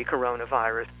are many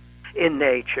coronaviruses in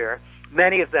nature,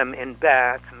 many of them in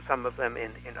bats and some of them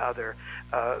in other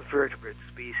vertebrate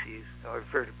species or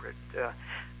vertebrate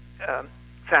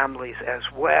families as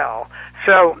well.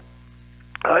 So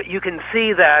you can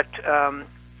see that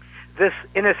this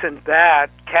innocent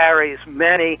bat carries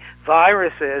many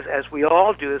viruses, as we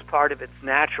all do, as part of its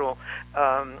natural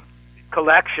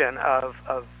collection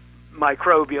of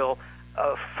microbial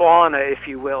fauna, if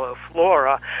you will, of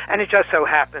flora, and it just so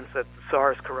happens that the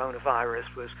SARS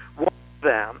coronavirus was one of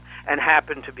them and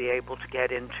happened to be able to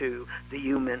get into the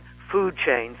human food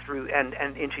chain through and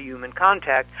into human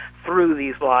contact through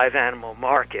these live animal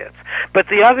markets. But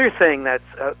the other thing that's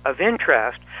of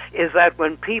interest is that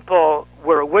when people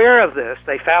were aware of this,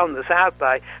 they found this out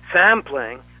by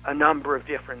sampling a number of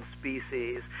different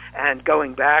species and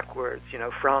going backwards,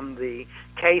 from the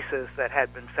cases that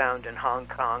had been found in Hong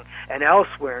Kong and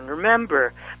elsewhere. And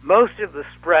remember, most of the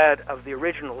spread of the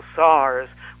original SARS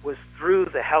was through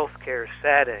the healthcare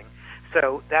setting.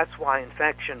 So that's why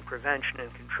infection prevention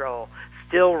and control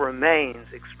still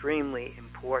remains extremely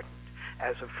important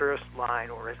as a first line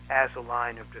or as a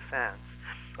line of defense.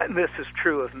 And this is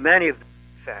true of many of the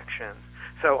infections.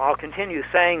 So I'll continue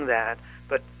saying that,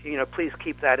 but please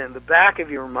keep that in the back of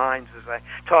your minds as I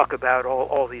talk about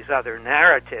all these other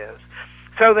narratives.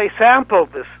 So they sampled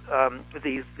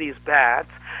these bats,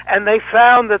 and they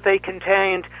found that they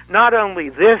contained not only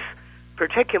this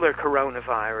particular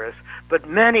coronavirus, but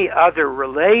many other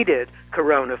related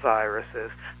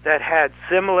coronaviruses that had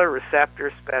similar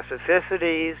receptor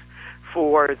specificities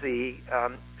for the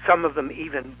some of them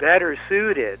even better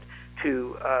suited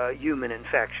to human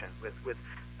infection with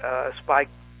spike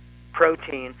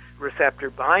protein receptor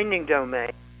binding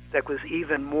domain that was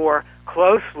even more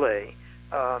closely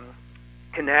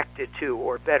connected to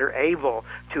or better able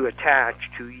to attach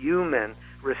to human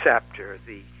receptor,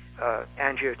 the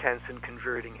angiotensin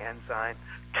converting enzyme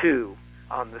 2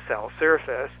 on the cell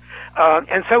surface.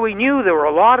 And so we knew there were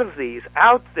a lot of these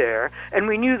out there, and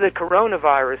we knew that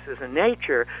coronaviruses in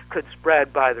nature could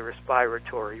spread by the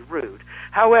respiratory route.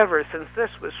 However, since this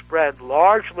was spread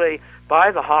largely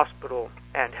by the hospital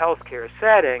and healthcare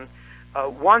setting,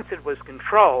 once it was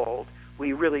controlled,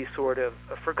 we really sort of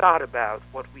forgot about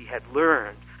what we had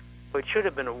learned. It should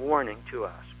have been a warning to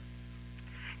us.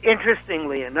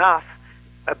 Interestingly enough,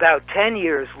 about 10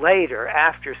 years later,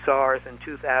 after SARS in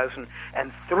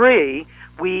 2003,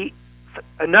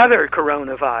 another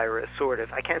coronavirus sort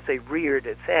of, I can't say reared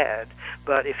its head,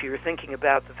 but if you're thinking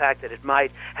about the fact that it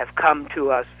might have come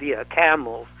to us via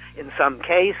camels in some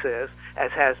cases,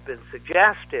 as has been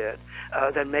suggested,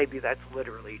 then maybe that's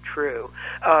literally true.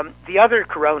 The other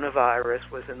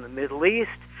coronavirus was in the Middle East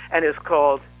and is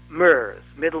called MERS,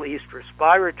 Middle East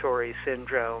Respiratory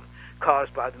Syndrome,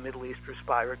 caused by the Middle East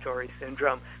Respiratory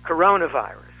Syndrome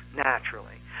coronavirus,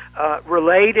 naturally.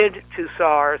 Related to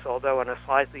SARS, although on a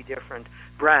slightly different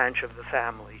branch of the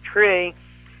family tree.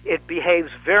 It behaves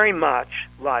very much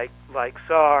like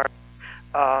SARS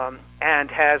and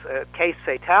has a case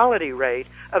fatality rate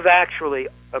of actually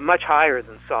much higher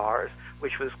than SARS,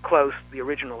 which was close, the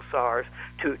original SARS,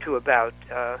 to about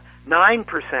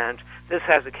 9%. This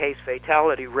has a case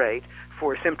fatality rate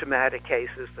for symptomatic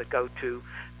cases that go to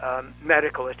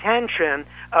medical attention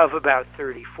of about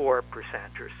 34% or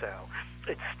so.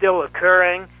 It's still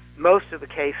occurring. Most of the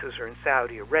cases are in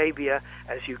Saudi Arabia,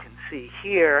 as you can see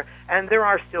here, and there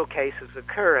are still cases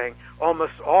occurring,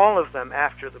 almost all of them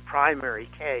after the primary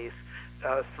case,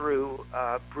 through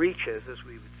breaches, as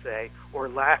we would say, or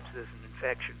lapses in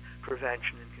infection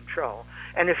prevention and control.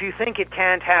 And if you think it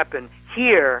can't happen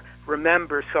here,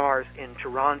 remember SARS in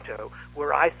Toronto,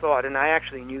 where I thought, and I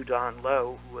actually knew Don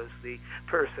Lowe, who was the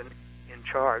person in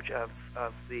charge of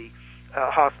the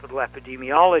hospital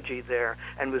epidemiology there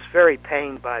and was very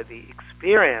pained by the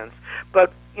experience.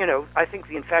 But, I think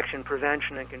the infection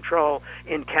prevention and control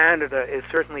in Canada is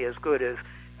certainly as good as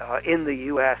in the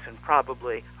U.S. and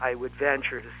probably, I would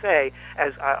venture to say,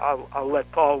 as I'll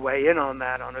let Paul weigh in on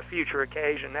that on a future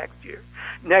occasion next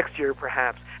year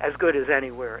perhaps, as good as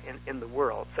anywhere in the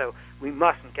world. So we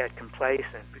mustn't get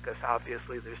complacent because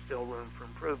obviously there's still room for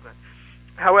improvement.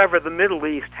 However, the Middle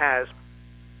East has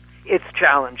its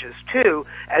challenges too,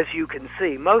 as you can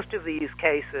see. Most of these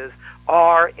cases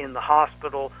are in the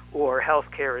hospital or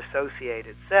healthcare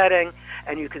associated setting,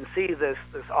 and you can see this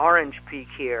orange peak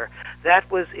here.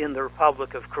 That was in the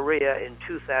Republic of Korea in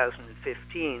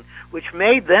 2015, which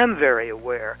made them very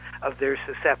aware of their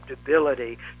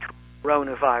susceptibility to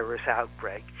coronavirus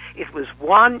outbreak. It was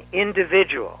one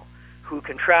individual who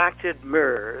contracted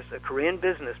MERS, a Korean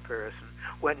business person,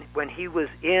 when he was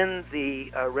in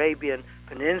the Arabian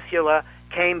Peninsula,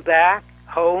 came back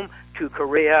home to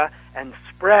Korea and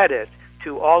spread it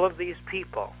to all of these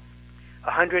people.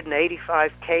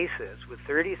 185 cases with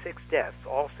 36 deaths,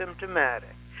 all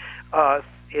symptomatic,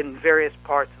 in various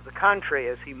parts of the country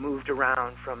as he moved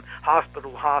around from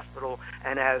hospital to hospital,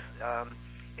 and as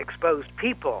exposed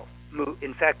people,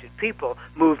 infected people,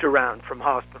 moved around from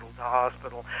hospital to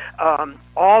hospital.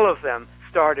 All of them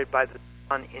started by the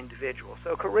one individual.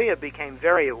 So Korea became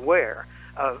very aware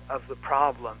of the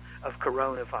problem of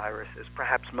coronaviruses,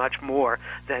 perhaps much more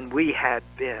than we had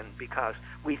been, because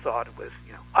we thought it was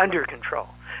under control.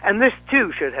 And this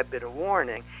too should have been a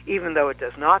warning, even though it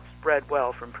does not spread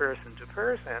well from person to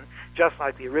person, just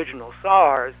like the original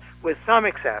SARS, with some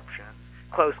exceptions,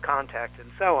 close contact and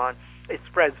so on. It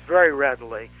spreads very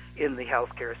readily in the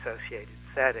healthcare associated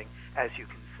setting, as you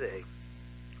can see.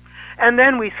 And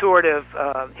then we sort of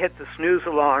hit the snooze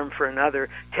alarm for another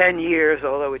 10 years,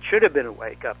 although it should have been a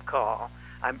wake-up call.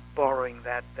 I'm borrowing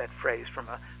that phrase from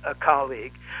a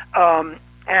colleague.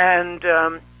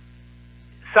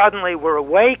 Suddenly we're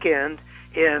awakened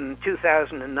in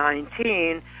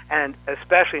 2019, and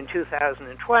especially in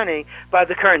 2020, by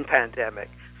the current pandemic,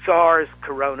 SARS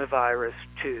coronavirus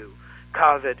 2,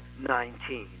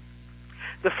 COVID-19.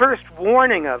 The first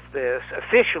warning of this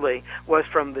officially was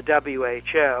from the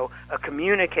WHO, a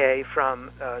communique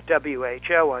from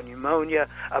WHO on pneumonia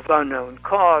of unknown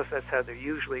cause, that's how they're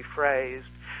usually phrased,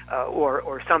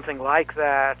 or something like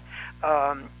that,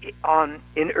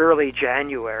 in early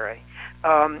January.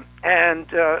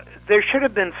 There should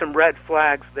have been some red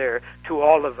flags there to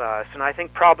all of us, and I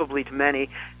think probably to many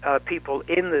people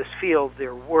in this field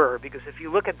there were, because if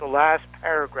you look at the last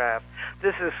paragraph,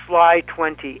 this is slide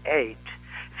 28.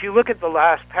 If you look at the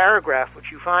last paragraph, what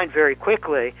you find very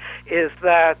quickly is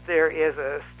that there is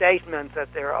a statement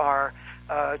that there are,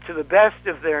 to the best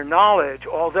of their knowledge,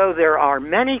 although there are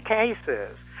many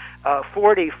cases,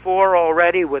 44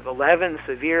 already with 11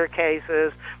 severe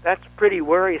cases, that's pretty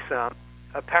worrisome,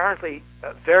 apparently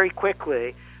very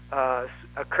quickly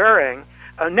occurring.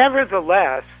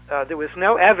 Nevertheless, there was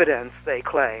no evidence, they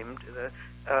claimed,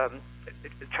 the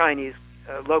Chinese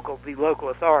local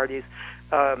authorities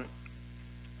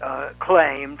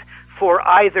claimed, for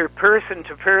either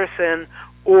person-to-person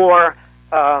or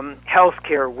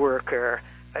healthcare worker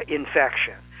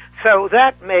infection. So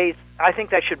I think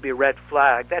that should be a red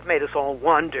flag. That made us all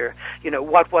wonder,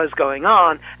 what was going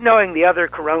on, knowing the other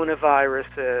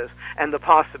coronaviruses and the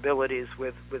possibilities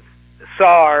with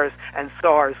SARS and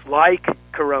SARS-like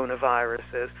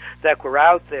coronaviruses that were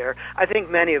out there. I think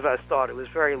many of us thought it was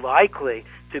very likely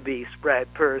to be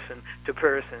spread person to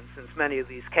person, since many of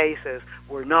these cases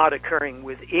were not occurring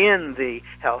within the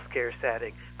healthcare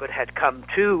setting, but had come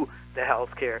to the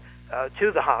healthcare,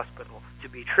 to the hospital to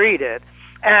be treated,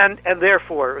 and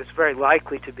therefore it was very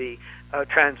likely to be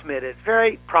transmitted,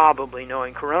 very probably,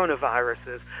 knowing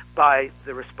coronaviruses, by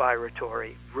the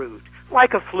respiratory route,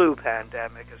 like a flu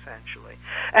pandemic, essentially.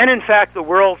 And in fact, the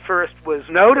world first was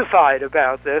notified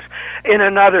about this in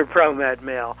another ProMed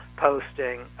Mail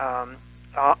posting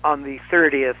on the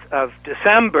 30th of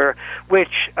December,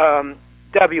 which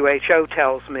WHO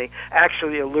tells me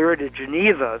actually alerted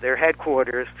Geneva, their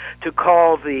headquarters, to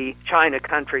call the China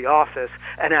country office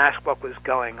and ask what was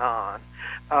going on.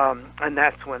 And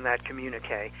that's when that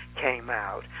communique came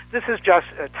out. This is just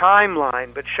a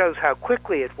timeline, but shows how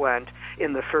quickly it went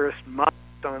in the first month.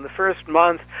 So in the first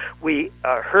month, we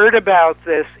heard about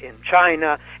this in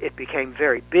China. It became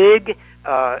very big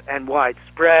and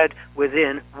widespread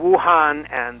within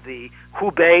Wuhan and the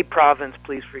Hubei province.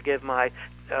 Please forgive my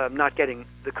not getting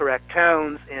the correct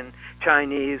tones in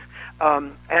Chinese.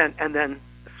 And then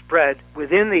spread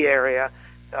within the area.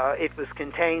 It was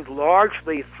contained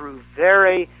largely through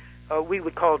very we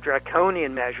would call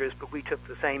draconian measures, but we took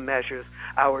the same measures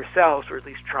ourselves, or at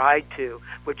least tried to,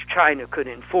 which China could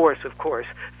enforce, of course,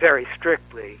 very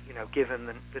strictly, given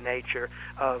the nature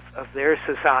of their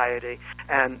society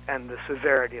and the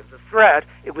severity of the threat.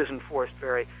 It was enforced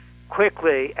very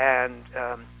quickly and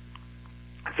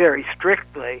very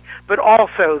strictly, but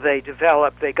also they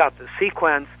got the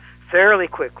sequence fairly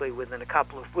quickly within a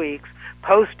couple of weeks,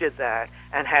 posted that,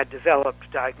 and had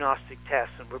developed diagnostic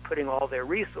tests and were putting all their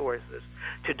resources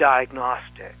to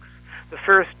diagnostics. The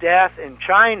first death in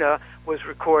China was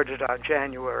recorded on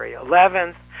January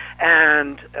 11th,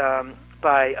 and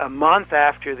by a month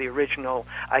after the original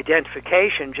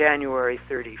identification, January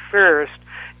 31st,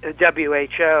 the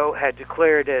WHO had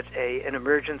declared it an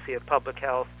emergency of public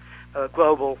health,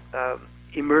 global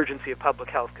emergency of public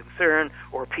health concern,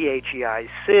 or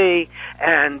PHEIC,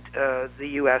 and the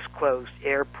U.S. closed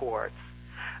airports.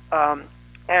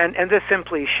 And this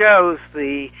simply shows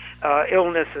the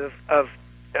illness of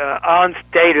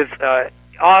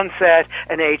onset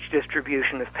and age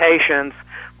distribution of patients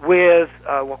with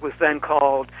what was then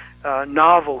called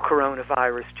novel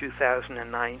coronavirus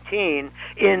 2019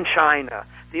 in China.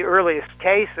 The earliest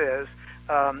cases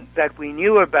that we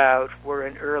knew about were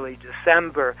in early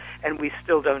December, and we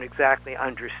still don't exactly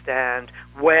understand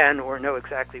when or know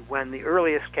exactly when the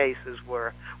earliest cases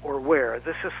were or where.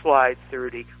 This is slide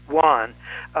 31.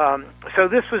 So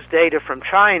this was data from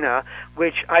China,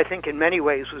 which I think in many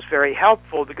ways was very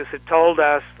helpful because it told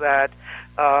us that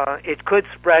it could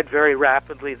spread very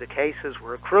rapidly. The cases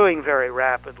were accruing very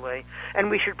rapidly, and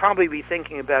we should probably be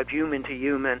thinking about human to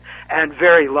human and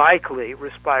very likely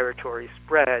respiratory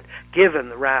spread given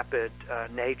the rapid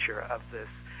nature of this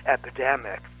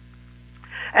epidemic.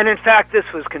 And in fact, this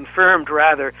was confirmed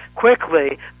rather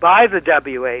quickly by the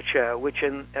WHO, which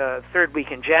in third week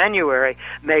in January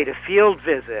made a field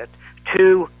visit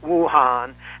to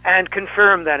Wuhan and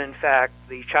confirmed that in fact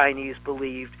the Chinese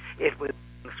believed it was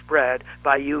spread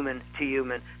by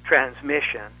human-to-human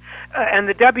transmission. And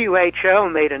the WHO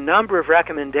made a number of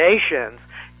recommendations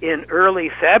in early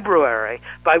February,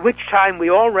 by which time we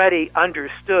already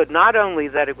understood not only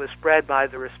that it was spread by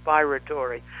the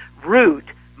respiratory route,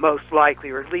 most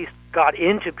likely, or at least got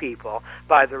into people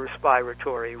by the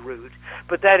respiratory route,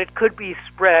 but that it could be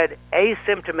spread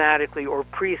asymptomatically or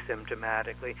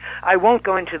pre-symptomatically. I won't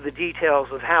go into the details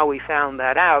of how we found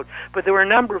that out, but there were a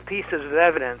number of pieces of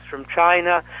evidence from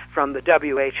China, from the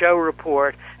WHO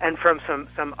report, and from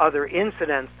some other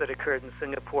incidents that occurred in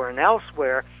Singapore and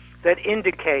elsewhere that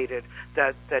indicated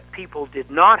that people did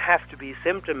not have to be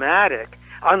symptomatic,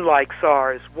 unlike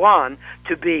SARS-1,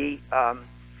 to be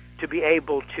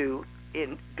able to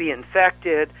be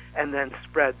infected and then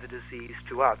spread the disease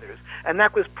to others. And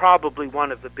that was probably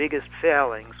one of the biggest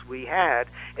failings we had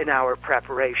in our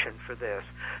preparation for this.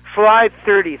 Slide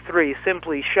 33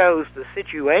 simply shows the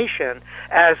situation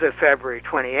as of February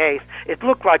 28th. It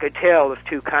looked like a tale of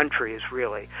two countries,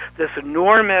 really. This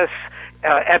enormous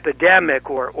epidemic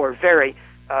or very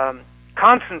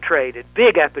concentrated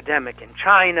big epidemic in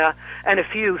China and a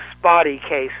few spotty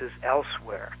cases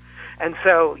elsewhere. And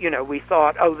so, we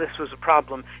thought, this was a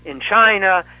problem in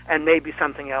China, and maybe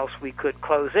something else. We could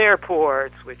close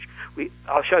airports, which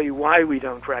I'll show you why we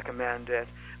don't recommend it.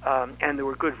 And there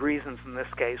were good reasons in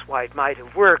this case why it might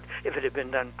have worked if it had been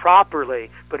done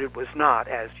properly, but it was not,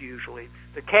 as usually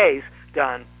the case,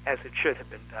 done as it should have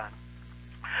been done.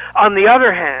 On the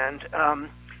other hand,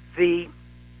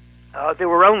 there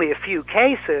were only a few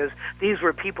cases. These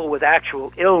were people with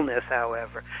actual illness,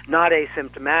 however, not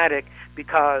asymptomatic,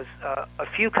 because a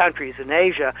few countries in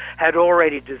Asia had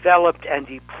already developed and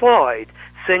deployed.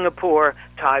 Singapore,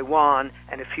 Taiwan,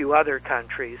 and a few other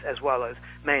countries, as well as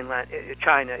mainland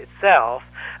China itself,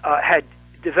 had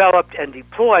developed and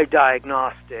deployed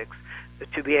diagnostics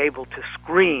to be able to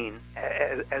screen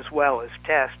as well as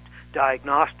test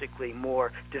diagnostically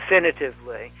more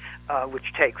definitively,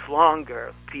 which takes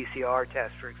longer, PCR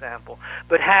tests, for example,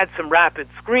 but had some rapid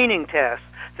screening tests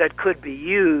that could be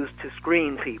used to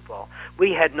screen people.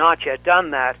 We had not yet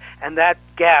done that, and that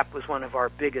gap was one of our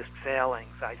biggest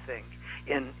failings, I think,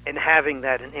 in having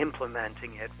that and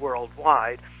implementing it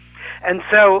worldwide. And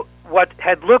so what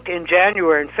had looked in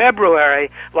January and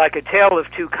February like a tale of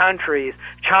two countries,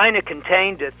 China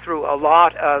contained it through a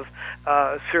lot of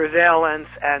surveillance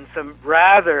and some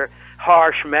rather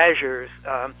harsh measures.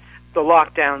 The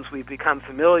lockdowns we've become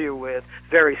familiar with,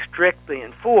 very strictly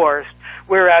enforced,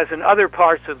 whereas in other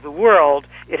parts of the world,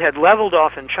 it had leveled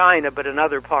off in China, but in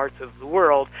other parts of the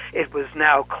world, it was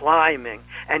now climbing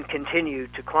and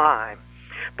continued to climb.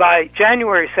 By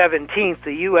January 17th,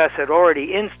 the U.S. had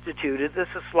already instituted, this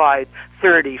is slide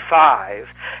 35,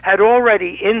 had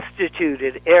already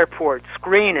instituted airport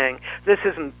screening. This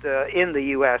isn't in the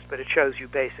U.S., but it shows you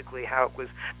basically how it was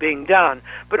being done,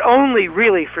 but only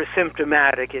really for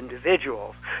symptomatic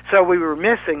individuals. So we were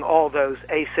missing all those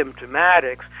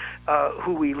asymptomatics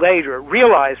who we later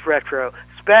realized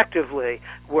retrospectively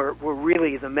were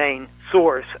really the main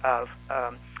source of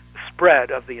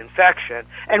spread of the infection,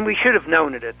 and we should have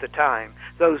known it at the time.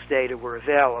 Those data were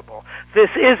available. This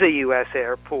is a U.S.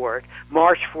 airport.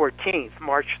 March 14th,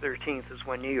 March 13th is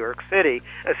when New York City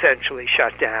essentially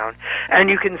shut down. And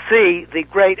you can see the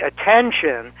great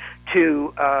attention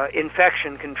to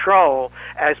infection control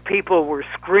as people were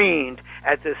screened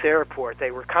at this airport.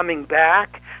 They were coming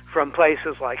back from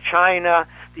places like China.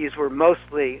 These were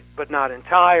mostly, but not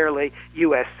entirely,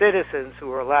 U.S. citizens who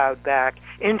were allowed back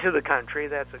into the country.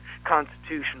 That's a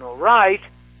constitutional right.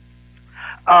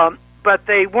 But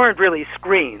they weren't really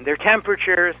screened. Their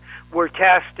temperatures were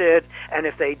tested, and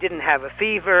if they didn't have a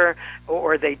fever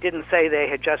or they didn't say they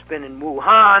had just been in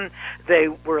Wuhan, they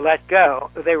were let go.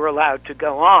 They were allowed to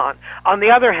go on. On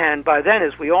the other hand, by then,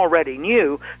 as we already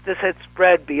knew, this had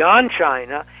spread beyond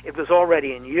China. It was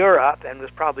already in Europe and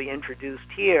was probably introduced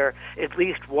here at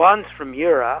least once from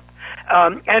Europe,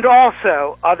 and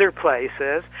also other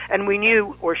places. And we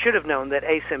knew, or should have known, that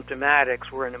asymptomatics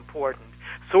were an important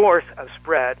source of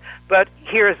spread, but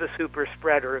here's a super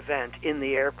spreader event in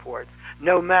the airports.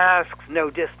 No masks, no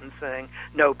distancing,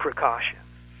 no precautions.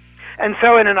 And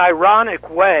so in an ironic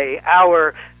way,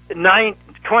 our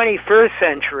 21st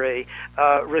century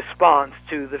response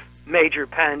to the major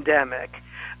pandemic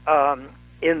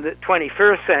in the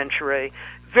 21st century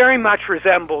very much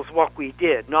resembles what we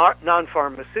did,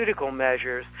 non-pharmaceutical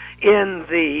measures, in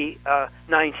the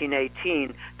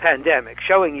 1918 pandemic,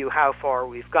 showing you how far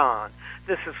we've gone.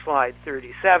 This is slide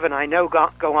 37. I know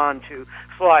go on to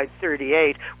slide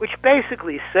 38, which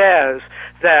basically says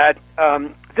that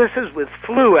this is with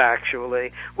flu,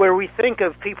 actually, where we think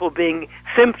of people being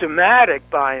symptomatic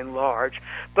by and large,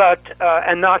 but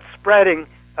and not spreading.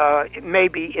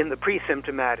 Maybe in the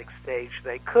pre-symptomatic stage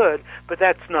they could, but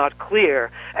that's not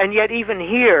clear. And yet even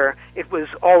here, it was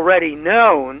already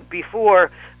known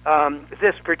before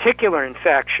this particular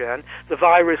infection. The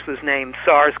virus was named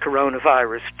SARS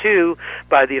coronavirus 2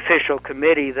 by the official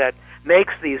committee that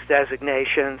makes these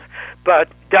designations, but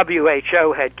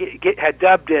WHO had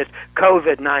dubbed it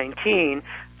COVID-19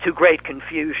 to great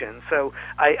confusion. So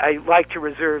I like to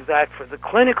reserve that for the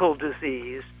clinical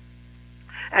disease,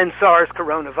 and SARS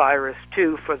coronavirus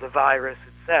 2 for the virus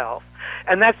itself.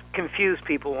 And that's confused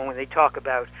people when they talk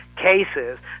about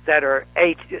cases that are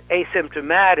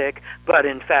asymptomatic, but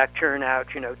in fact turn out,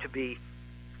 to be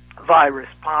virus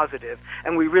positive,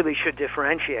 and we really should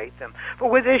differentiate them.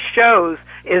 But what this shows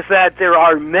is that there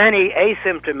are many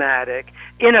asymptomatic,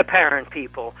 inapparent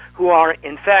people who are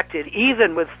infected,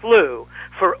 even with flu,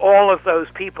 for all of those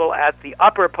people at the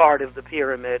upper part of the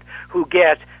pyramid who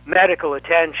get medical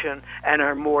attention and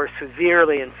are more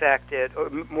severely infected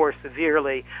or more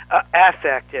severely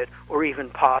affected, or even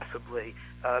possibly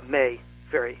may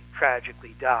very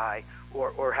tragically die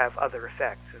or have other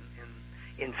effects in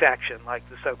infection, like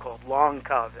the so-called long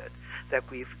COVID that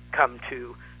we've come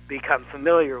to become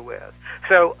familiar with.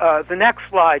 So the next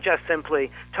slide just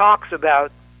simply talks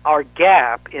about our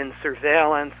gap in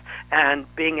surveillance and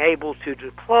being able to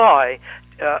deploy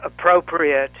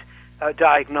appropriate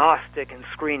diagnostic and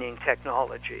screening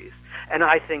technologies. And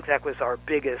I think that was our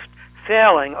biggest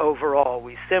failing overall.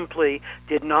 We simply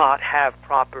did not have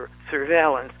proper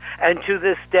surveillance, and to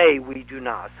this day we do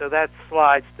not. So that's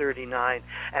slides 39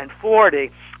 and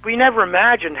 40. We never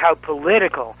imagined how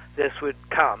political this would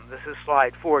come. This is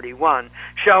slide 41,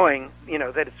 showing,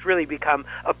 that it's really become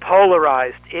a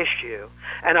polarized issue,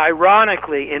 and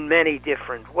ironically in many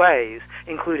different ways,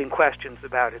 including questions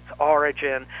about its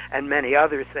origin and many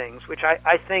other things, which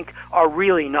I think are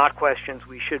really not questions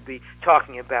we should be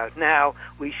talking about now.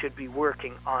 We should be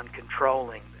working on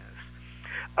controlling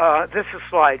this. This is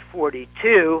slide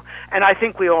 42, and I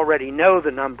think we already know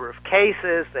the number of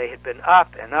cases. They had been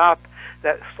up and up.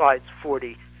 That's slides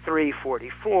 43,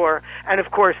 44, and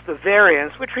of course the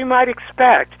variants, which we might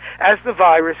expect as the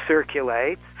virus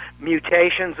circulates.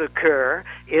 Mutations occur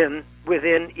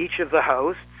within each of the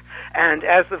hosts, and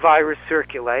as the virus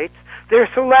circulates, they're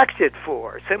selected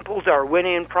for. Simple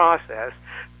Darwinian process.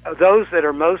 Those that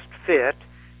are most fit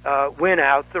win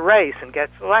out the race and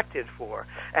get selected for.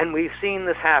 And we've seen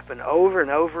this happen over and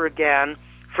over again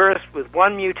first with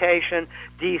one mutation,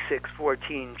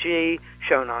 D614G,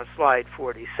 shown on slide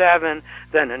 47,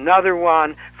 then another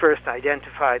one, first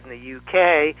identified in the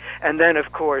UK, and then,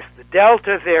 of course, the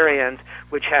Delta variant,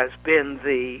 which has been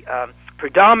the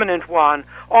predominant one.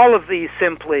 All of these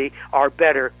simply are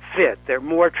better fit.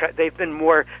 They've been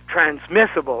more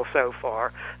transmissible so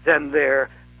far than their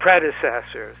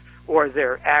predecessors or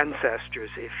their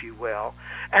ancestors, if you will.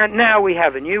 And now we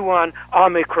have a new one,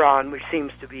 Omicron, which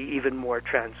seems to be even more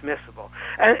transmissible.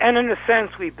 And in a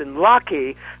sense, we've been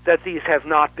lucky that these have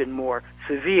not been more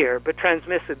severe, but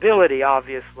transmissibility,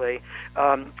 obviously,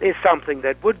 is something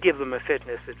that would give them a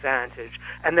fitness advantage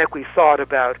and that we thought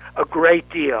about a great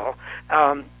deal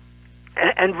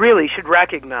and really should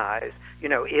recognize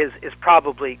is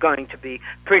probably going to be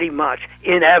pretty much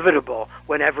inevitable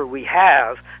whenever we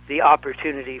have the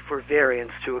opportunity for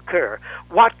variants to occur.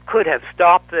 What could have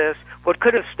stopped this? What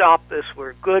could have stopped this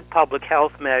were good public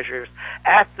health measures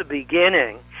at the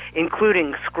beginning,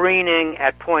 including screening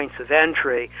at points of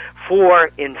entry for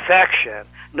infection,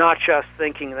 not just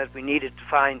thinking that we needed to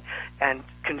find and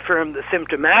confirm the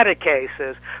symptomatic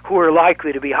cases who were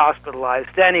likely to be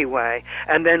hospitalized anyway,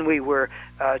 and then we were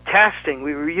testing.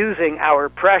 We were using our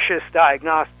precious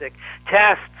diagnostic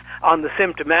tests on the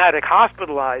symptomatic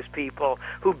hospitalized people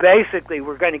who basically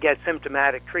were going to get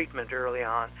symptomatic treatment early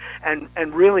on.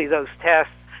 And really those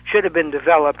tests should have been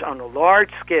developed on a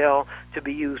large scale to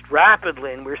be used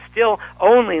rapidly, and we're still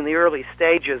only in the early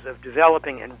stages of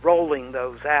developing and rolling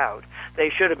those out. They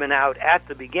should have been out at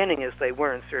the beginning, as they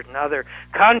were in certain other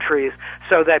countries,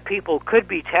 so that people could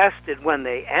be tested when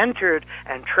they entered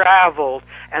and traveled,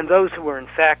 and those who were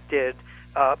infected,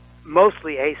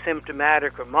 mostly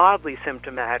asymptomatic or mildly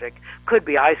symptomatic, could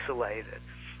be isolated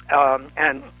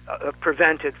and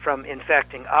prevented from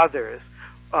infecting others.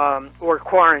 Or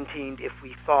quarantined if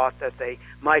we thought that they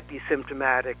might be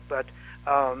symptomatic, but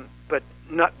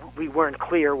we weren't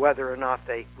clear whether or not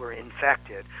they were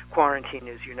infected. Quarantine,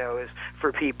 as you know, is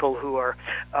for people who are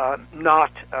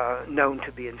not known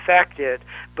to be infected,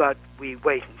 but we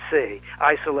wait and see.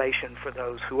 Isolation for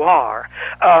those who are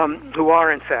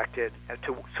infected,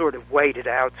 to sort of wait it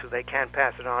out so they can't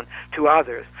pass it on to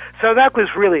others. So that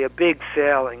was really a big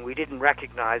failing. We didn't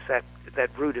recognize that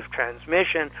route of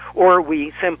transmission, or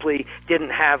we simply didn't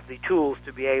have the tools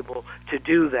to be able to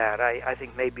do that. I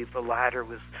think maybe the latter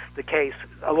was the case.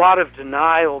 A lot of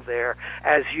denial there,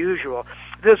 as usual.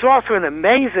 There's also an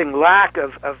amazing lack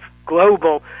of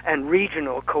global and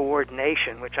regional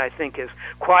coordination, which I think is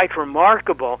quite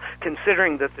remarkable,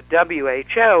 considering that the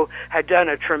WHO had done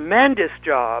a tremendous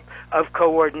job of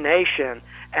coordination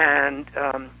and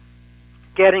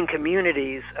getting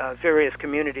communities, various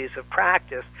communities of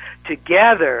practice,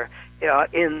 together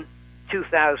in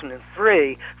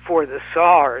 2003 for the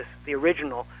SARS, the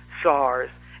original SARS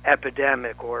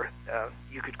epidemic, or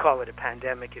you could call it a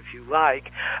pandemic if you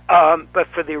like, but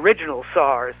for the original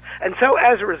SARS. And so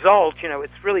as a result,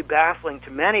 it's really baffling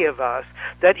to many of us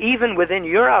that even within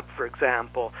Europe, for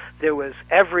example,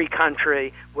 every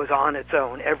country was on its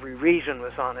own, every region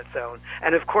was on its own.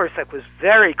 And of course that was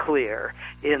very clear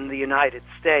in the United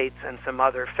States and some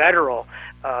other federal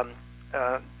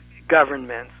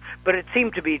governments. But it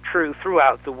seemed to be true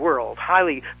throughout the world,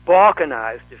 highly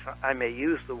balkanized, if I may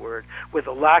use the word, with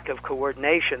a lack of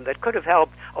coordination that could have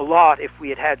helped a lot if we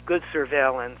had had good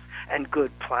surveillance and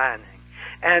good planning.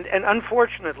 And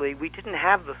unfortunately, we didn't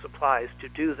have the supplies to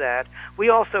do that. We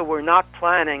also were not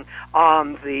planning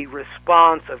on the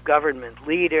response of government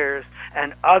leaders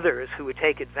and others who would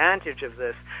take advantage of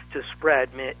this to spread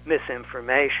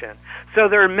misinformation. So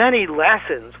there are many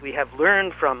lessons we have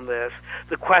learned from this.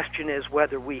 The question is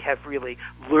whether we have really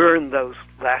learned those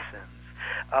lessons.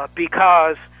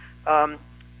 Because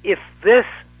if this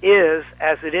is,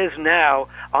 as it is now,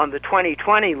 on the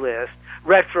 2020 list,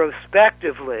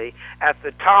 retrospectively at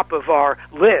the top of our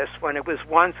list when it was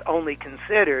once only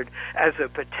considered as a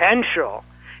potential,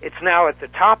 it's now at the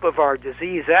top of our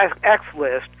disease X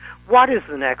list. What is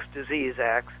the next disease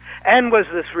X? And was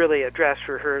this really a dress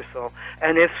rehearsal?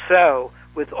 And if so,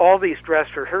 with all these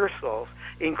dress rehearsals,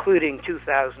 including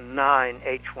 2009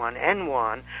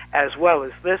 H1N1, as well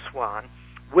as this one,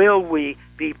 will we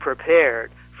be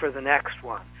prepared for the next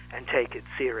one and take it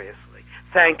seriously?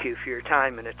 Thank you for your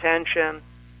time and attention.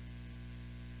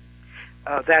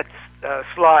 That's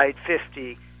slide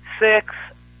 56.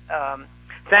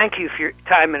 Thank you for your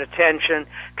time and attention.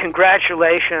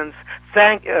 Congratulations.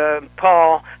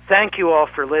 Paul, thank you all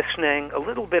for listening. A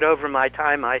little bit over my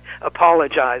time. I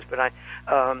apologize, but I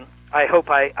hope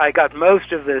I got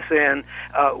most of this in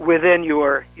within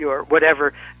your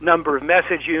whatever number of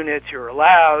message units you're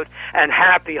allowed, and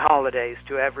happy holidays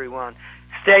to everyone.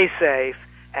 Stay safe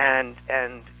and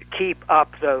keep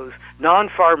up those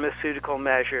non-pharmaceutical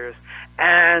measures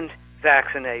and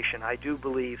vaccination. I do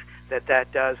believe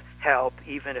that does help,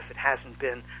 even if it hasn't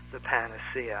been the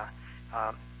panacea.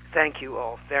 Thank you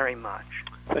all very much.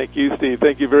 Thank you, Steve.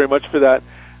 Thank you very much for that.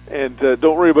 And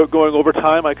don't worry about going over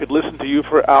time. I could listen to you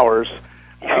for hours.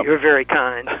 You're very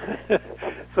kind.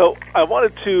 So I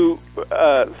wanted to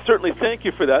certainly thank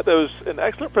you for that. That was an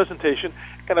excellent presentation.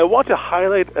 And I want to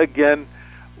highlight again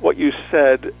what you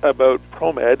said about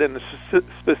ProMed, and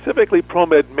specifically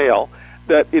ProMed Mail,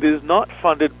 that it is not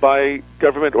funded by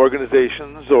government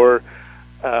organizations or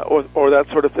that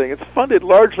sort of thing. It's funded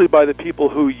largely by the people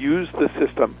who use the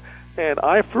system. And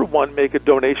I, for one, make a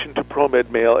donation to ProMed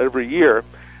Mail every year.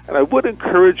 And I would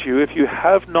encourage you, if you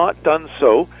have not done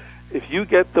so, if you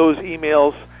get those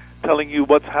emails telling you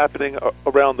what's happening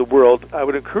around the world, I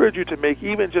would encourage you to make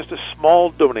even just a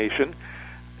small donation.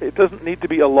 It doesn't need to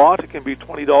be a lot. It can be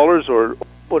 $20 or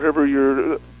whatever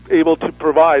you're able to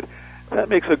provide. That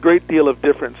makes a great deal of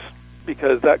difference,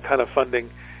 because that kind of funding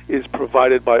is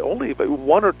provided by only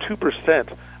 1 or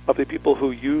 2% of the people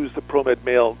who use the ProMed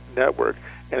Mail network.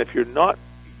 And if you're not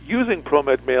using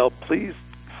ProMed Mail, please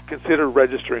consider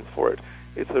registering for it.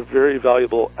 It's a very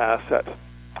valuable asset.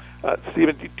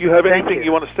 Stephen, do you have anything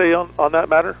you want to say on that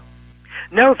matter?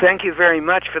 No, thank you very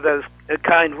much for those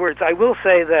kind words. I will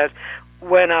say that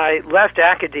when I left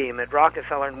academia at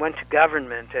Rockefeller and went to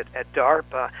government at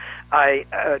DARPA, I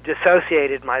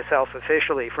dissociated myself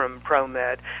officially from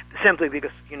ProMed simply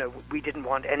because, we didn't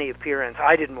want any appearance.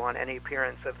 I didn't want any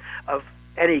appearance of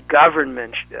any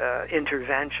government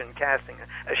intervention casting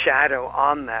a shadow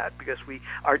on that, because we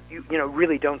are,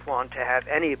 really don't want to have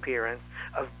any appearance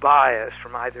of bias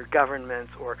from either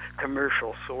governments or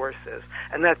commercial sources.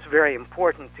 And that's very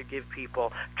important to give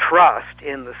people trust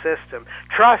in the system.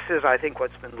 Trust is, I think,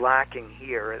 what's been lacking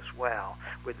here as well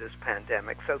with this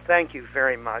pandemic. So thank you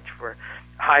very much for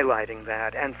highlighting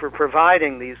that and for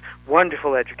providing these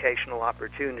wonderful educational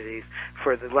opportunities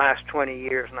for the last 20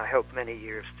 years, and I hope many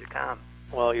years to come.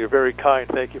 Well, you're very kind.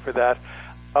 Thank you for that.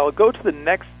 I'll go to the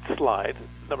next slide,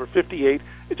 number 58.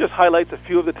 It just highlights a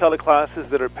few of the teleclasses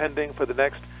that are pending for the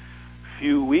next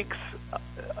few weeks.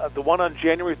 The one on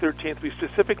January 13th, we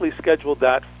specifically scheduled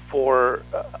that for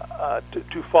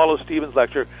to follow Stephen's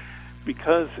lecture,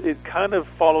 because it kind of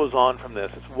follows on from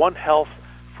this. It's One Health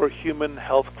for Human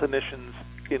Health Clinicians.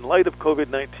 In light of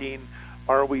COVID-19,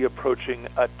 are we approaching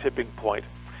a tipping point?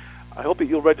 I hope that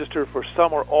you'll register for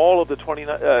some or all of the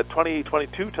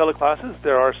 2022 teleclasses.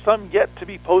 There are some yet to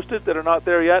be posted that are not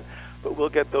there yet, but we'll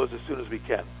get those as soon as we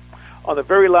can. On the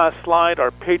very last slide,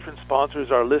 our patron sponsors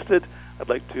are listed. I'd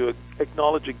like to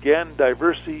acknowledge again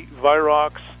Diversey,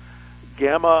 Virox,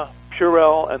 Gamma,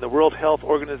 Purell, and the World Health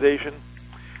Organization.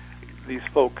 These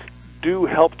folk do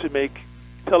help to make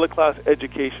teleclass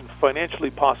education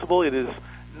financially possible. It is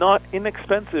not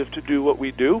inexpensive to do what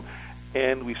we do,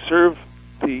 and we serve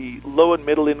the low and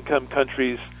middle income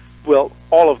countries, well,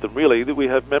 all of them really. We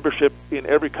have membership in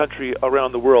every country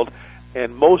around the world,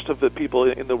 and most of the people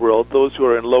in the world, those who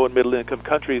are in low and middle income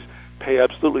countries, pay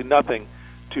absolutely nothing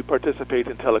to participate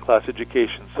in teleclass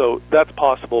education. So that's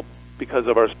possible because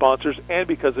of our sponsors and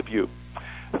because of you.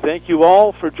 Thank you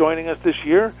all for joining us this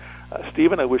year.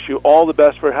 Stephen, I wish you all the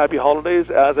best for happy holidays,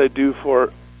 as I do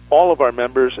for all of our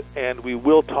members, and we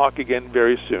will talk again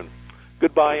very soon.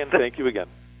 Goodbye, and thank you again.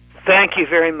 Thank you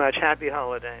very much. Happy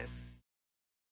holidays.